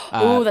apartment.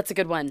 Ooh, that's a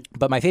good one.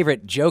 But my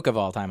favorite joke of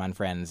all time on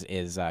Friends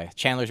is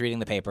Chandler's reading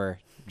the paper.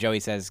 Joey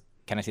says,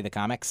 "Can I see the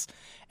comics?"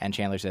 And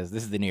Chandler says,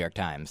 "This is the New York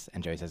Times."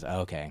 And Joey says,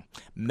 "Oh, okay.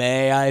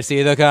 May I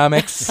see the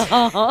comics?"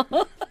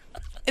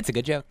 It's a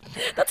good joke.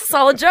 That's a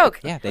solid joke.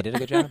 Yeah, they did a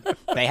good job.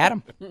 They had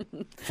them.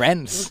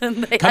 Friends.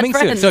 They Coming had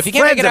soon. Friends. So if you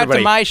can't Friends, make it out everybody.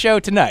 to my show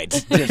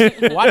tonight,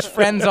 just watch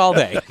Friends all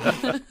day.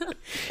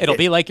 It'll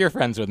be like you're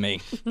friends with me.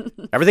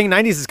 Everything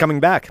 90s is coming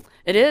back.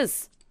 It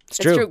is. It's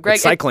true. Greg,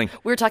 It's cycling.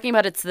 We were talking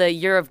about it's the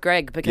year of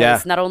Greg because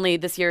Yeah. not only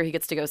this year he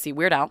gets to go see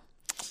Weird Al.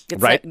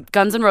 Right.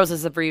 Guns N'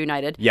 Roses have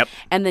reunited. Yep.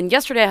 And then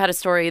yesterday I had a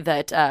story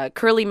that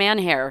curly man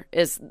hair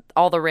is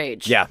all the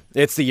rage. Yeah,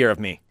 it's the year of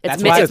me.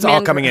 It's It's all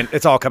man- coming in.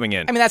 It's all coming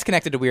in. I mean, that's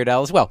connected to Weird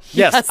Al as well.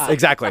 yes,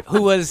 exactly. He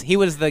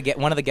was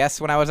one of the guests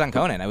when I was on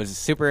Conan. I was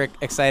super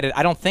excited.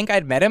 I don't think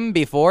I'd met him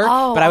before,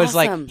 Oh, but I was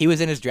awesome. like, he was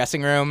in his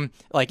dressing room,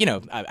 like,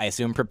 I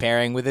assume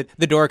preparing with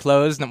the door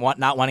closed and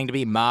not wanting to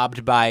be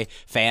mobbed by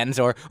fans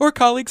or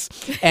colleagues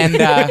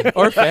and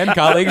or fan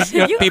colleagues,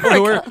 people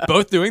who were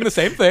both doing the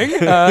same thing,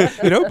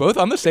 both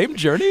on the same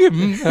journey,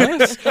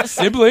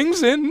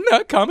 siblings in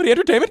comedy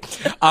entertainment.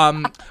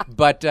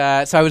 But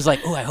so I was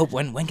like, oh, I hope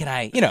when can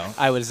I,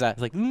 I was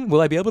like,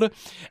 will I be able to?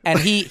 And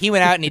he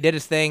went out and he did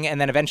his thing, and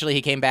then eventually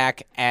he came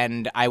back,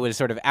 and I was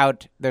sort of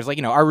out. There's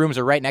like, our rooms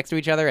are right next to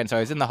each other, and so I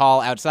was in the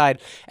hall outside,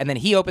 and then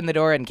he opened the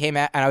door and came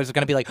out, and I was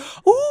going to be like,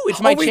 ooh, it's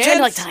my were you chance. trying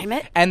to, like, time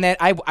it? And then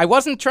I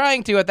wasn't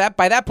trying to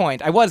by that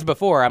point. I was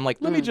before. I'm like,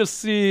 let me just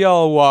see.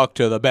 I'll walk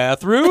to the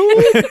bathroom.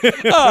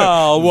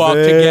 I'll walk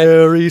to get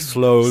Very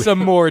slowly. some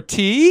more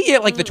tea. Yeah,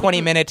 like the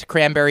 20-minute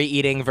cranberry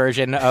eating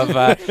version of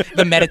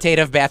the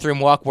meditative bathroom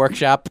walk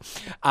workshop.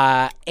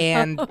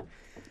 And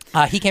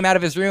he came out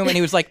of his room and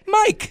he was like,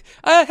 "Myq,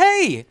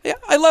 hey, yeah,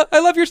 I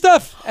love your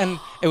stuff." And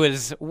it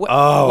was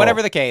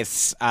whatever the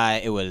case.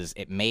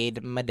 It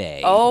made my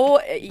day. Oh,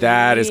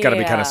 That has got to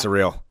be kind of yeah.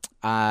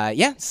 surreal.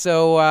 Yeah.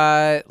 So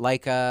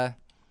like a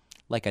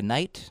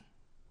knight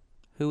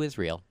who is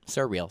real,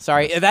 so real.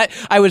 Sorry, that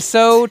I was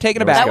so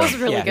taken aback. That was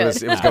really Yeah.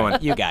 good. It was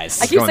going. You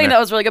guys. I keep going saying there. that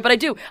was really good, but I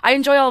do. I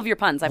enjoy all of your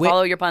puns. I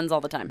follow your puns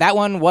all the time. That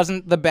one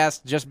wasn't the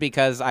best just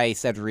because I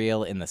said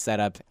real in the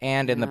setup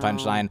and in the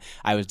punchline.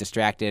 I was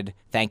distracted.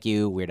 Thank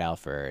you, Weird Al,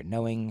 for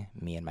knowing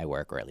me and my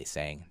work, or at least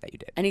saying that you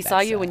did. And he saw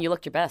you when you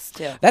looked your best,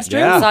 too. That's true.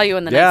 Yeah. He saw you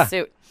in the Yeah. nice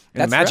suit.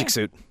 In a That's magic right.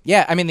 suit.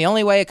 Yeah, I mean, the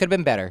only way it could have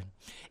been better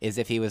is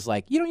if he was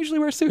like, "You don't usually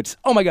wear suits."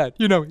 Oh my God,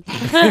 you know me.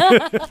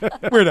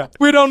 Weird Al.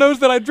 Weird Al knows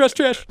that I dress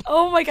trash.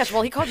 Oh, my gosh.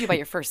 Well, he called you by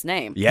your first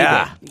name.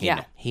 Yeah.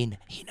 Yeah. He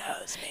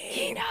knows me.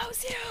 He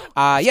knows you.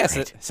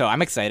 Yes. So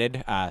I'm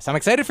excited. So I'm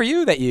excited for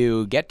you that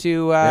you get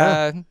to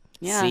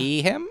Yeah.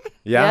 see him.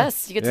 Yeah.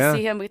 Yes, you get Yeah. to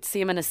see him. We get to see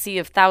him in a sea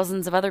of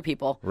thousands of other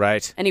people.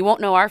 Right. And he won't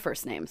know our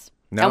first names.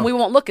 No. And we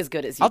won't look as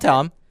good as you I'll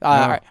tell him. No.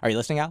 Are you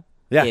listening, Al?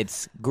 Yeah.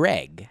 It's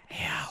Greg.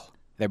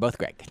 They're both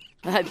Greg.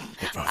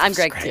 I'm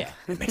Greg, too.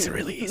 It makes it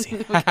really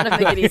easy. Trying to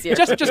make it easier.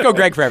 Just go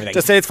Greg for everything.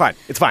 Just say it's fine.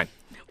 It's fine.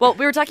 Well,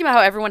 we were talking about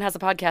how everyone has a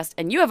podcast,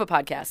 and you have a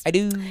podcast. I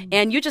do.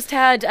 And you just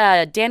had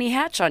Danny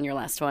Hatch on your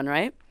last one,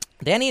 right?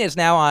 Danny is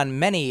now on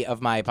many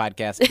of my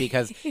podcasts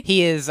because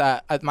he is.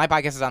 My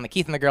podcast is on the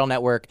Keith and the Girl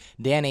Network.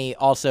 Danny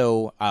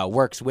also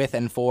works with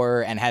and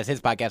for and has his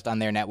podcast on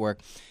their network.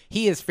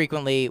 He is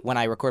frequently, when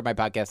I record my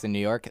podcast in New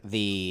York,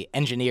 the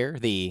engineer,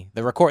 the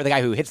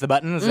guy who hits the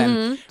buttons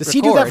and Does he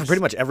do that for records.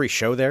 pretty much every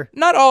show there?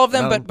 Not all of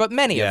them, but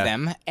many yeah. of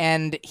them.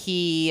 And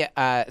he,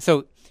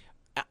 so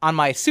on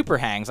my super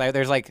hangs,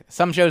 there's like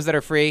some shows that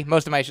are free.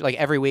 Most of my, like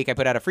every week I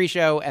put out a free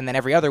show. And then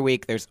every other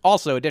week there's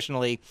also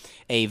additionally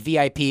a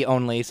VIP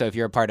only. So if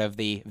you're a part of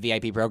the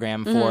VIP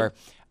program for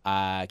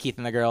Keith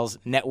and the Girls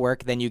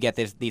Network, then you get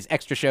these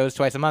extra shows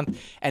twice a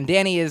month. And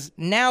Danny is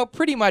now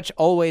pretty much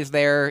always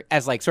there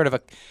as like sort of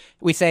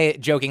we say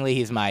jokingly,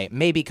 he's my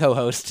maybe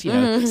co-host,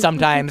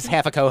 sometimes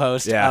half a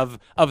co-host Yeah.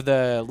 of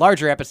the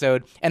larger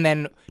episode. And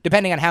then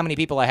depending on how many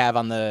people I have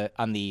on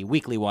the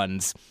weekly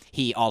ones,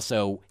 he's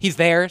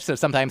there, so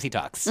sometimes he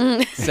talks.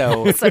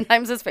 So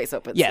Sometimes his face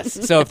opens.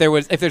 yes. So if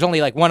there's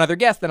only like one other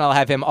guest, then I'll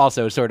have him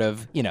also sort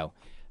of,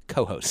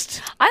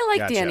 co-host. I like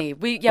Gotcha. Danny.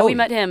 We Oh,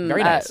 met him.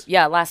 very nice.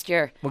 Last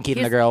year. When Keith and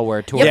He's- the girl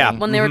were touring. Yep,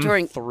 when they were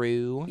touring.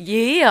 Through.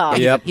 Yeah.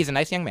 Yep. He's a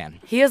nice young man.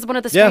 He is one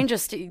of the Yeah.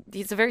 strangest.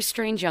 He's a very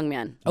strange young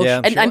man. Oh,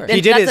 Yeah. sure. And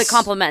He did that's his a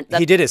compliment.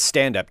 He did his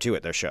stand-up too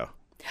at their show.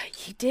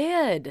 He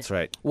did. That's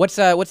right. What's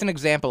an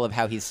example of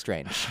how he's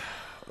strange?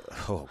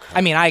 Oh,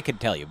 I mean, I could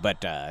tell you,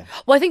 but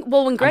Well, I think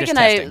when Greg just and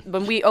I testing.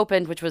 when we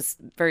opened, which was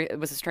it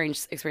was a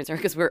strange experience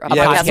because we were a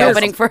Yeah, podcast podcast-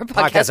 opening for a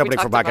podcast. We opening for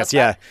talked about podcasts. that.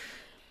 Yeah.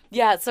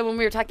 Yeah, so when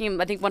we were talking,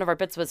 I think one of our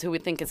bits was who we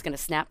think is going to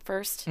snap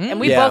first, and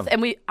we Yeah. both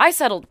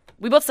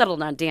we both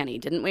settled on Danny,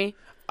 didn't we?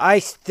 I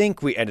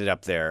think we ended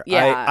up there.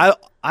 Yeah.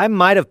 I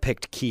might have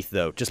picked Keith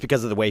though, just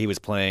because of the way he was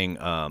playing.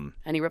 And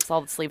he rips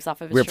all the sleeves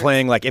off of his We were shirt.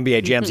 playing like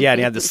NBA jams, yeah, and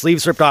he had the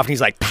sleeves ripped off, and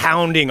he's like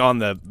pounding on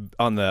the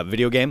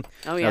video game.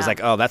 Oh, And I was yeah.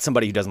 like, oh, that's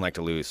somebody who doesn't like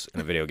to lose in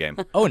a video game.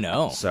 oh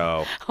no.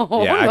 So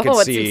Oh, yeah, I no,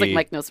 could it see. seems like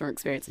Mike knows from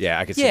experience. Yeah,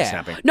 I could see Yeah.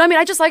 snapping. No, I mean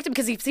I just liked him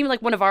because he seemed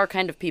like one of our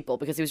kind of people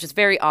because he was just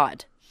very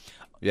odd,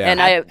 Yeah, and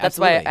that's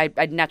why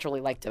absolutely. I naturally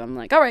liked him. I'm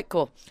like, all right,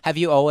 cool, Have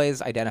you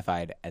always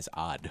identified as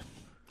odd,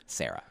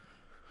 Sarah?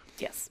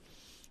 yes.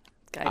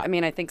 I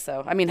mean, I think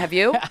so. I mean, have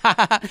you?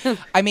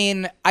 I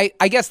mean, I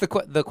guess the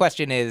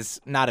question is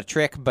not a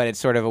trick, but it's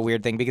sort of a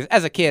weird thing because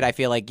as a kid, I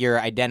feel like your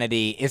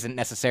identity isn't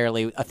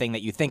necessarily a thing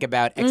that you think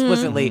about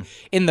explicitly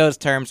in those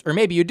terms, or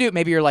maybe you do.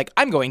 Maybe you're like,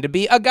 I'm going to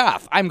be a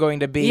goth. I'm going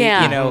to be,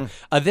 Yeah.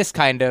 a this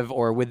kind of,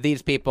 or with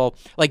these people.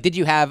 Like, did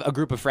you have a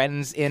group of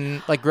friends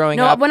in like growing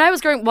No, up? when I was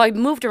growing, well, I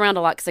moved around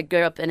a lot because I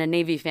grew up in a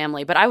Navy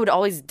family, but I would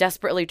always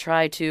desperately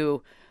try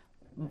to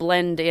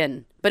blend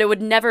in, but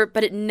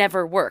it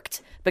never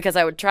worked because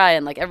I would try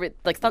and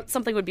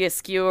something would be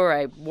askew or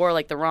I wore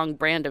like the wrong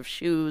brand of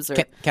shoes or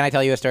Can I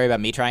tell you a story about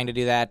me trying to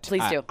do that?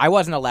 Please do. I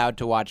wasn't allowed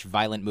to watch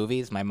violent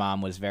movies. My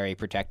mom was very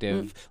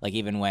protective. Like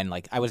even when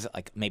like I was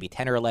like maybe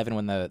 10 or 11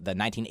 when the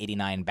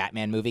 1989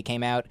 Batman movie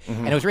came out,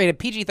 and it was rated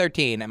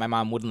PG-13, and my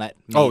mom wouldn't let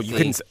me. Oh, you see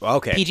couldn't.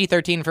 Okay.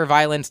 PG-13 for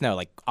violence? No,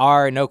 like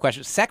R, no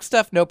question. Sex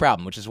stuff, no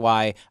problem. Which is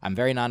why I'm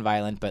very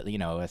nonviolent, but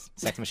a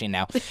sex machine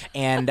now.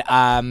 And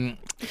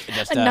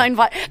just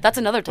that's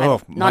another type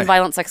of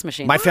nonviolent sex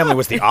machine. My family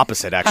was the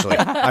opposite, actually.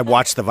 I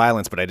watched the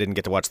violence, but I didn't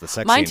get to watch the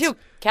sex Mine scenes. too.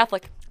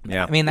 Catholic.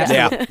 Yeah. I mean, that's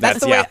that's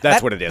the way,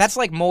 what it is. That's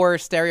like more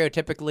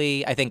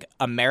stereotypically, I think,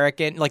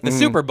 American. Like the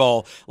Super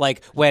Bowl,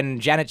 like when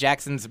Janet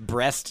Jackson's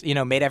breast,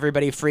 made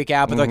everybody freak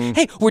out. But they're like,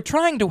 hey, we're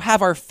trying to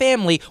have our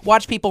family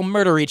watch people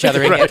murder each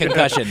other and get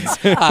concussions.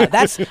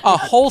 That's a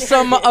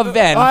wholesome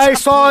event. I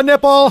saw a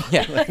nipple.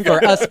 Yeah, for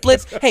a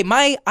split. Hey,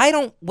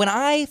 when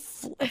I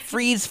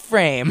freeze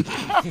frame.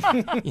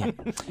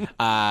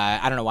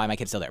 I don't know why my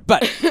kid's still there,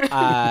 but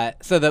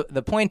so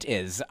the point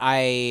is,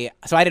 I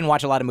didn't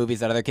watch a lot of movies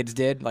that other kids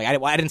did. Like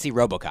I didn't see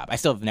RoboCop. I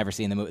still have never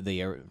seen any of the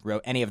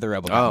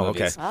RoboCop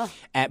movies.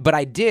 Okay. But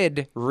I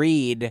did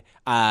read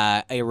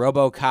a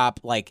RoboCop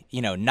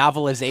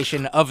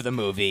novelization of the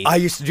movie. I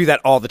used to do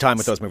that all the time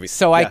with those movies.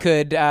 So I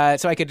could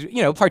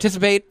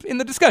participate in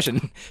the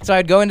discussion. So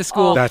I'd go into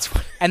school. That's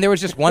funny. And there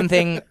was just one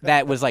thing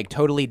that was like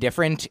totally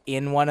different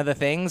in one of the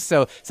things.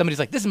 So somebody's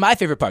like, "This is my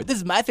favorite part. This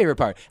is my favorite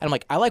part." And I'm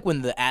like, "I like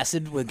when the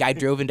guy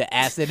drove into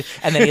acid,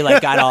 and then he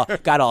like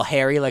got all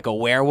hairy like a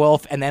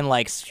werewolf, and then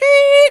like,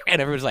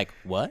 and everyone's like,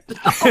 what?"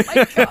 Oh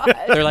my god.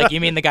 They're like, "You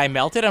mean the guy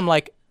melted?" I'm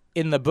like,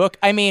 "In the book,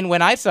 I mean,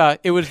 when I saw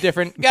it was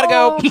different. Gotta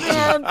go."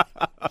 Man.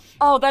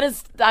 Oh, that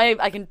is.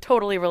 I can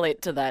totally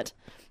relate to that.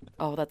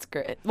 Oh, that's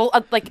great. Well,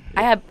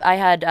 I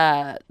had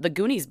the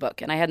Goonies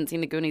book, and I hadn't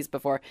seen the Goonies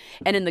before.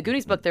 And in the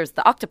Goonies book, there's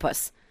the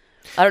octopus.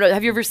 I don't know.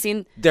 Have you ever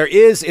seen? There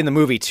is in the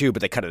movie too,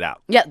 but they cut it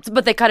out. Yeah,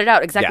 but they cut it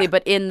out exactly. Yeah.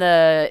 But in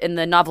the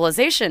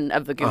novelization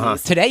of the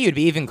Goonies, Today you'd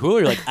be even cooler.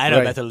 You're like, "I know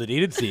Right. about the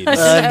deleted scenes."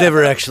 I've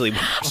never actually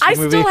watched the I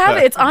movie. still have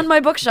it. It's on my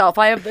bookshelf.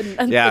 I have the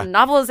Yeah.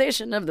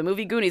 novelization of the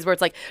movie Goonies, where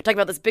it's like talking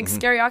about this big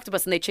scary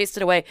octopus, and they chased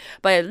it away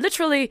by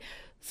literally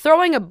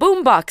throwing a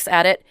boombox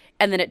at it,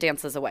 and then it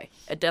dances away.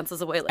 It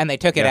dances away. Like, And they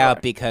took it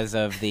out because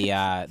of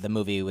the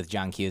movie with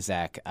John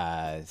Cusack.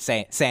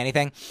 Say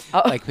anything?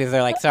 Like because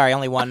they're like, sorry,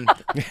 only one.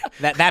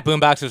 that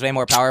boombox was way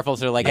more powerful.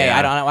 So they're like, hey, Yeah.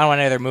 I don't want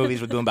any other movies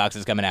with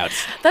boomboxes coming out.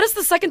 that is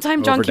the second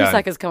time John Overdone.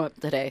 Cusack has come up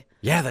today.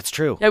 Yeah, that's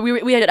true. Yeah,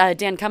 we had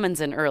Dan Cummins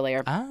in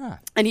earlier,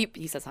 and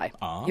he says hi.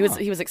 Ah. He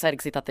was excited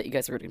because he thought that you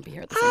guys were going to be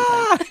here at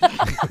the same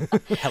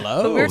time.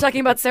 Hello. We were talking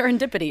about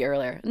serendipity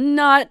earlier.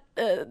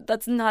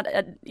 That's not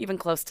even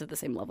close to the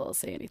same level as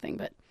Say Anything,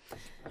 but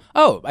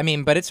Oh, I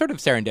mean, but it's sort of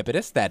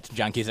serendipitous that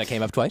John Cusack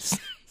came up twice.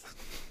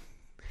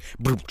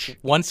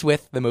 Once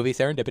with the movie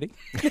Serendipity.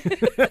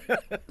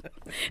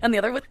 and the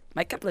other with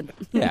Myq Kaplan.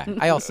 Yeah.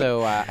 I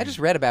also I just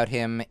read about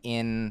him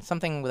in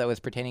something that was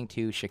pertaining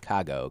to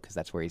Chicago because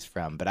that's where he's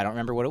from, but I don't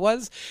remember what it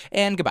was.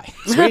 And goodbye.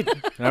 Sweet.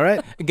 All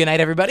right. Good night,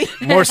 everybody.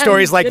 More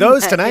stories like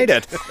those tonight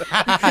at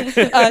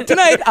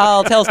Tonight,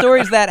 I'll tell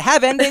stories that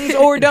have endings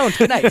or don't.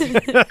 Good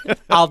night.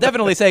 I'll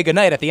definitely say good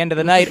night at the end of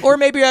the night, or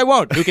maybe I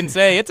won't. Who can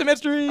say? It's a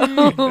mystery.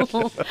 Good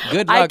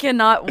luck. I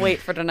cannot wait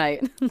for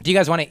tonight. Do you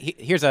guys want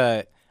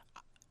to?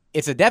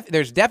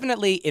 There's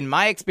definitely, in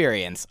my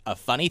experience, a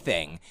funny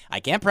thing. I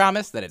can't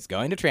promise that it's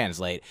going to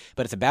translate,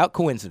 but it's about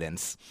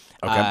coincidence.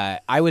 Okay.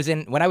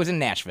 When I was in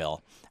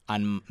Nashville,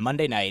 On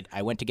Monday night,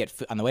 I went to get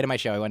on the way to my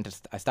show.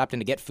 I stopped in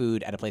to get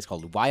food at a place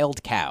called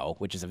Wild Cow,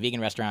 which is a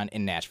vegan restaurant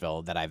in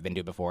Nashville that I've been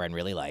to before and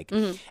really like.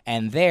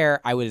 And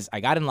there, I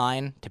got in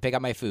line to pick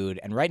up my food,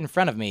 and right in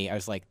front of me, I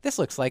was like, "This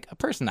looks like a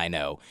person I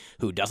know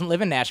who doesn't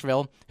live in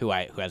Nashville, who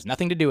has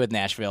nothing to do with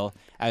Nashville."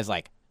 I was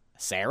like,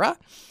 "Sarah?"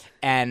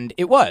 And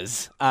it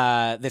was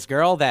this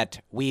girl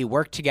that we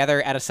worked together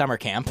at a summer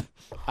camp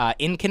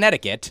in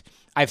Connecticut.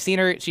 I've seen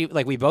her.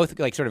 We both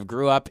sort of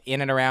grew up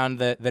in and around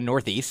the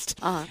Northeast.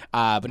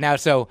 But now,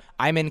 so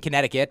I'm in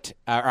Connecticut,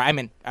 or I'm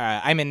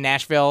in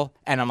Nashville,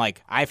 and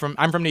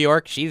I'm from New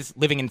York. She's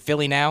living in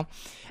Philly now,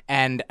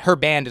 and her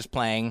band is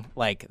playing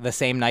the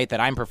same night that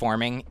I'm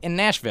performing in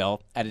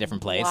Nashville at a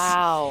different place.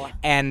 Wow!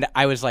 And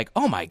I was like,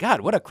 oh my God,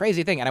 what a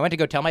crazy thing! And I went to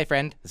go tell my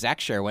friend Zach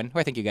Sherwin, who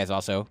I think you guys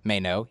also may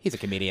know. He's a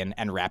comedian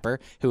and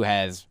rapper who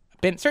has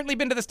certainly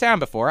been to this town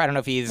before. I don't know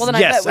if he's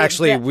Yes,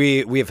 actually,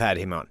 we have had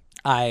him on.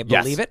 I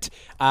believe it.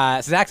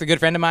 So Zach's a good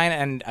friend of mine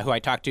and who I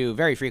talk to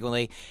very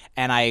frequently.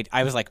 And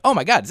I was like, oh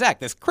my God, Zach,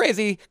 this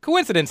crazy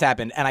coincidence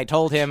happened. And I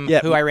told him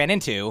who I ran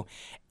into.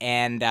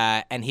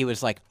 And he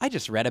was like, I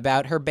just read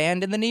about her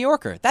band in the New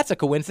Yorker. That's a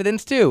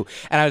coincidence too.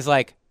 And I was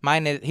like,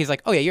 he's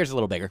like, oh yeah, yours is a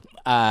little bigger.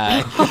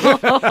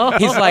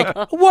 He's like,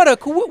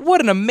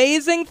 what an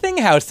amazing thing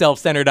how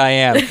self-centered I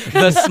am.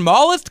 The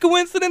smallest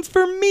coincidence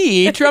for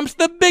me trumps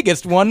the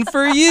biggest one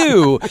for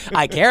you.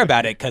 I care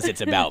about it because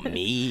it's about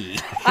me.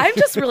 I'm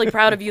just really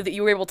proud of you that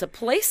you were able to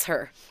place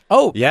her.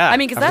 Oh yeah, I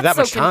mean, because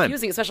that's so time.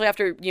 confusing, especially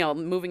after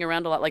moving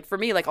around a lot. Like for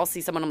me, I'll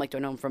see someone, I'm like, do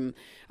I know him from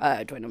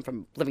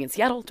living in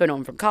Seattle? Do I know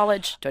him from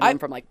college? Do I know him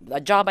from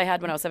a job I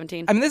had when I was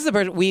 17? I mean, this is a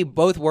person we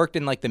both worked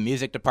in the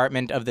music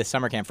department of this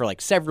summer camp for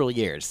several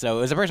years. So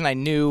it was a person I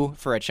knew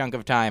for a chunk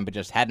of time, but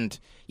just hadn't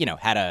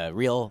had a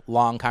real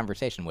long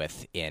conversation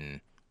with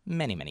in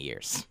many, many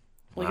years.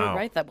 Well, you're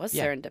right. That was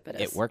serendipitous.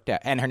 It worked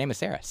out. And her name is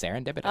Sarah.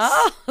 Serendipitous.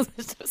 Oh,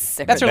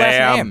 that's her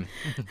last name.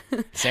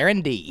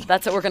 Saren D.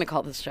 That's what we're going to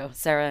call this show.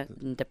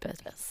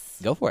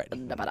 Serendipitous. Go for it.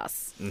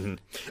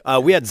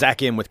 We had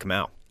Zach in with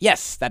Kamau.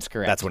 Yes, that's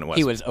correct. That's when it was.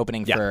 He was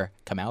opening for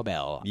Kamau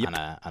Bell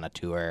on a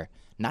tour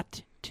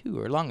not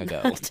too long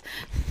ago.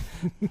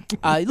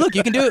 Look,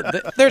 you can do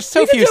it. There's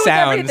so few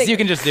sounds. You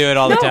can just do it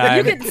all the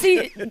time. You can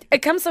see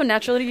it comes so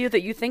naturally to you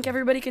that you think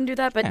everybody can do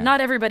that, but not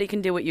everybody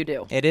can do what you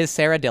do. It is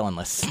Sarah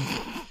Dillonless.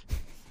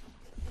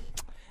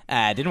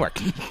 Didn't work.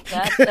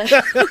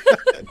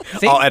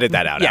 I'll edit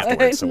that out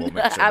afterwards, so we'll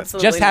make sure.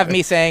 Absolutely. Just have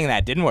me saying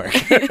that didn't work.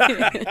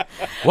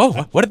 Whoa,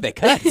 what did they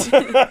cut?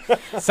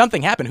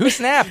 Something happened. Who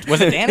snapped? Was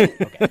it Danny?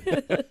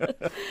 Okay.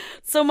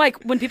 So,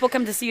 Myq, when people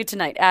come to see you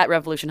tonight at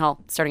Revolution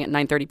Hall, starting at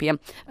 9:30 p.m.,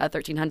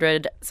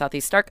 1300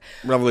 Southeast Stark.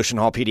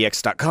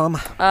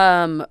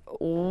 RevolutionHallPDX.com.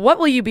 What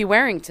will you be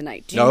wearing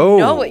tonight? Do you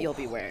know what you'll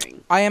be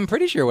wearing? I am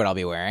pretty sure what I'll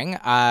be wearing.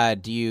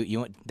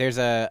 There's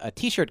a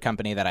T-shirt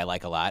company that I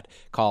like a lot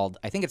called,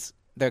 I think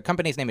the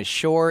company's name is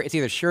Shure. It's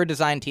either Shure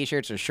Design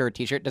T-shirts or Shure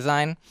T-shirt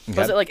Design.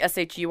 Was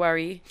it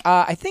SHURE?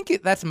 I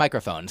think that's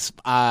microphones.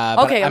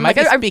 Okay, I might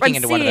be speaking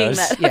into one of those.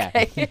 That. Yeah,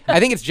 Okay.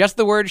 I think it's just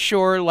the word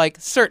Shure,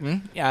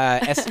 certain.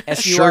 SURE.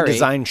 Shure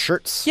Design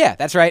shirts. Yeah,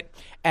 that's right.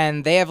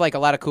 And they have a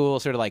lot of cool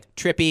sort of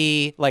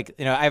trippy,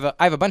 I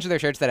have a bunch of their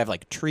shirts that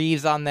have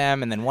trees on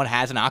them, and then one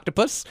has an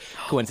octopus,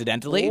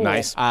 coincidentally. Ooh.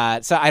 Nice.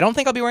 So I don't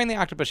think I'll be wearing the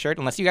octopus shirt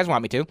unless you guys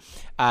want me to.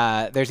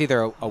 There's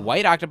either a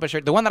white octopus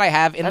shirt, the one that I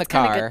have in the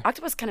car.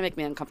 Octopus kind of make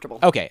me uncomfortable.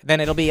 Okay, then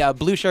it'll be a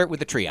blue shirt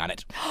with a tree on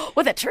it.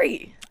 With a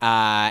tree.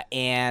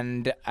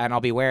 And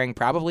I'll be wearing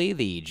probably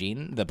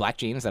the black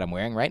jeans that I'm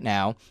wearing right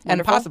now, Wonderful.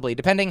 and possibly,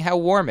 depending how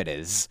warm it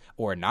is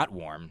or not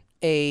warm,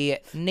 a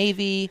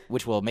navy,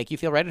 which will make you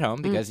feel right at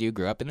home because you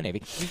grew up in the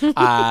Navy,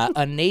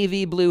 a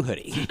navy blue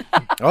hoodie.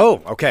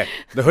 Oh, okay.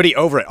 The hoodie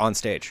over it on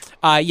stage.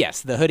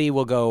 Yes, the hoodie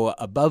will go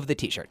above the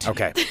T-shirt.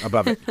 Okay,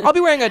 above it. I'll be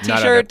wearing a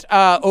T-shirt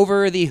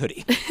over the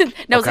hoodie.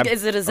 No,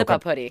 is it a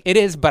zip-up hoodie? It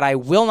is, but I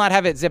will not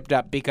have it zipped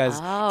up because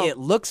it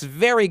looks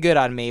very good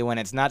on me when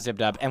it's not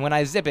zipped up, and when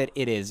I zip it,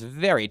 it is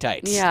very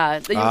tight.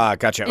 Yeah.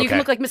 Gotcha. You can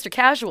look like Mr.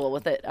 Casual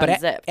with it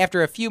unzipped.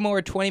 After a few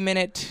more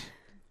 20-minute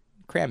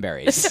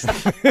Cranberries.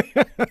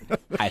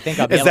 I think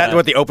I'll be Is that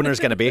what the opener is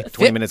going to be?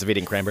 20 minutes of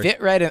eating cranberries?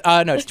 Fit right in.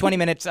 No, it's 20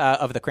 minutes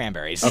of the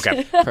Cranberries.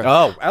 Okay.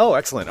 Oh,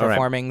 excellent. All right.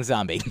 Performing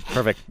Zombie.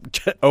 Perfect.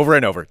 Over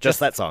and over. Just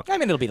that song. I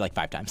mean, it'll be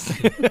 5 times.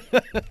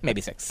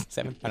 Maybe 6,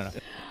 7. I don't know.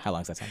 How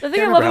long is that song? The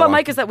thing I love about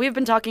Myq is that we've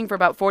been talking for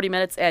about 40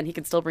 minutes, and he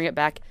can still bring it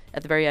back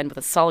at the very end with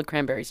a solid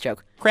Cranberries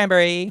joke.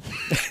 Cranberry.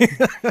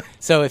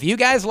 So if you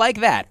guys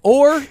like that,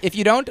 or if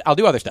you don't, I'll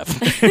do other stuff.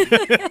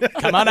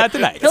 Come on out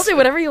tonight. He'll do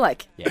whatever you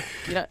like.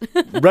 Yeah.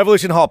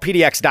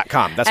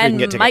 RevolutionHallPDX.com. That's where you can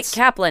get tickets.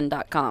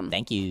 MyqKaplan.com.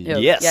 Thank you.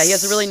 Yes. Yeah, he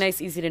has a really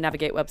nice, easy to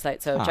navigate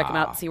website, so check him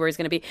out, see where he's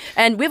going to be.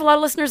 And we have a lot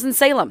of listeners in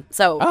Salem,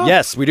 so. Oh.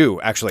 Yes, we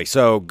do, actually.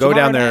 So go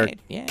Tomorrow down there. night.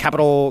 Yeah.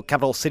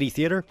 Capital City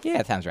Theater? Yeah,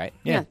 that sounds right.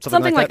 Yeah,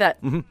 something like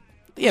that. Mm-hmm.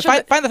 Yeah,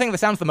 find the thing that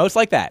sounds the most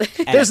like that.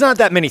 There's not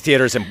that many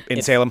theaters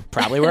in Salem.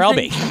 Probably where I'll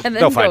be. And then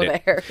They'll go find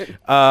it.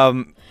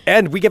 there.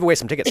 And we give away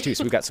some tickets too.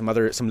 So we've got some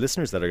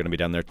listeners that are going to be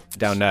down there,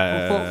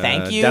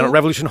 Thank you. down at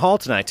Revolution Hall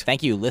tonight.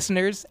 Thank you,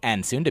 listeners,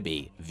 and soon to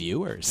be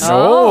viewers.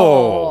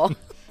 Oh.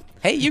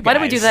 Hey, you guys. Why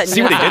did we do that? In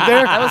See what he did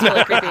there? That was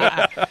really creepy. See what he did there? Why did we do that? In See what he did there? That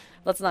was really creepy.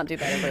 Let's not do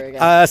that ever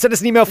again. Send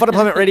us an email,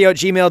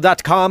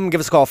 funemploymentradio@gmail.com. Give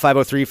us a call,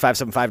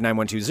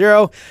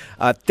 503-575-9120.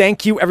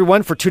 Thank you,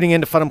 everyone, for tuning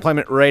in to Fun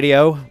Employment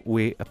Radio.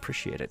 We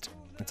appreciate it.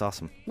 It's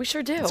awesome. We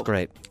sure do. It's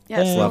great.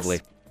 Yeah, It's lovely.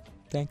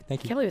 Thank I you.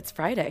 can't believe it's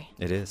Friday.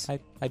 It is. I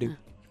do.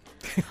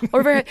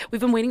 We've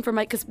been waiting for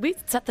Myq because we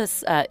set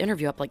this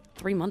interview up like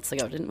 3 months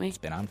ago, didn't we? It's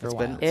been on for a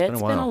while. It's been a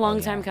while. a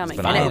long time coming.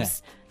 been And a it while.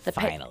 was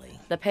Finally.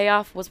 the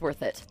payoff was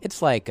worth it.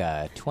 It's like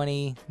a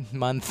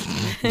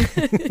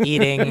 20-month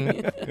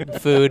eating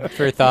food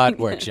for thought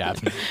workshop.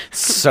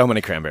 So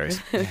many cranberries.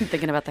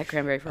 Thinking about that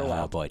cranberry for a Oh,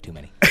 while. boy, too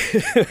many.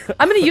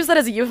 I'm going to use that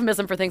as a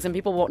euphemism for things, and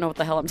people won't know what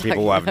the hell I'm talking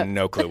People will about. have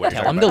no clue what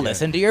you're Tell them talking to about.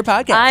 listen to your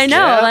podcast. I know,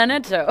 Yeah.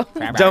 Leonard, too.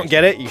 Don't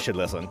get it? You should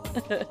listen.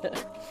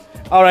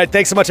 All right.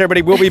 Thanks so much,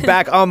 everybody. We'll be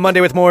back on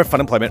Monday with more Fun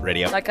Employment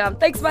Radio.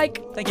 Thanks,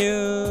 Myq. Thank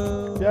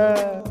you.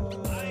 Yeah.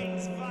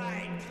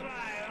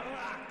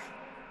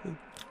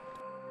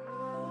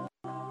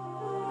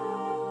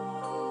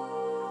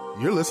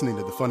 You're listening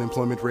to the Fun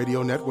Employment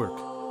Radio Network.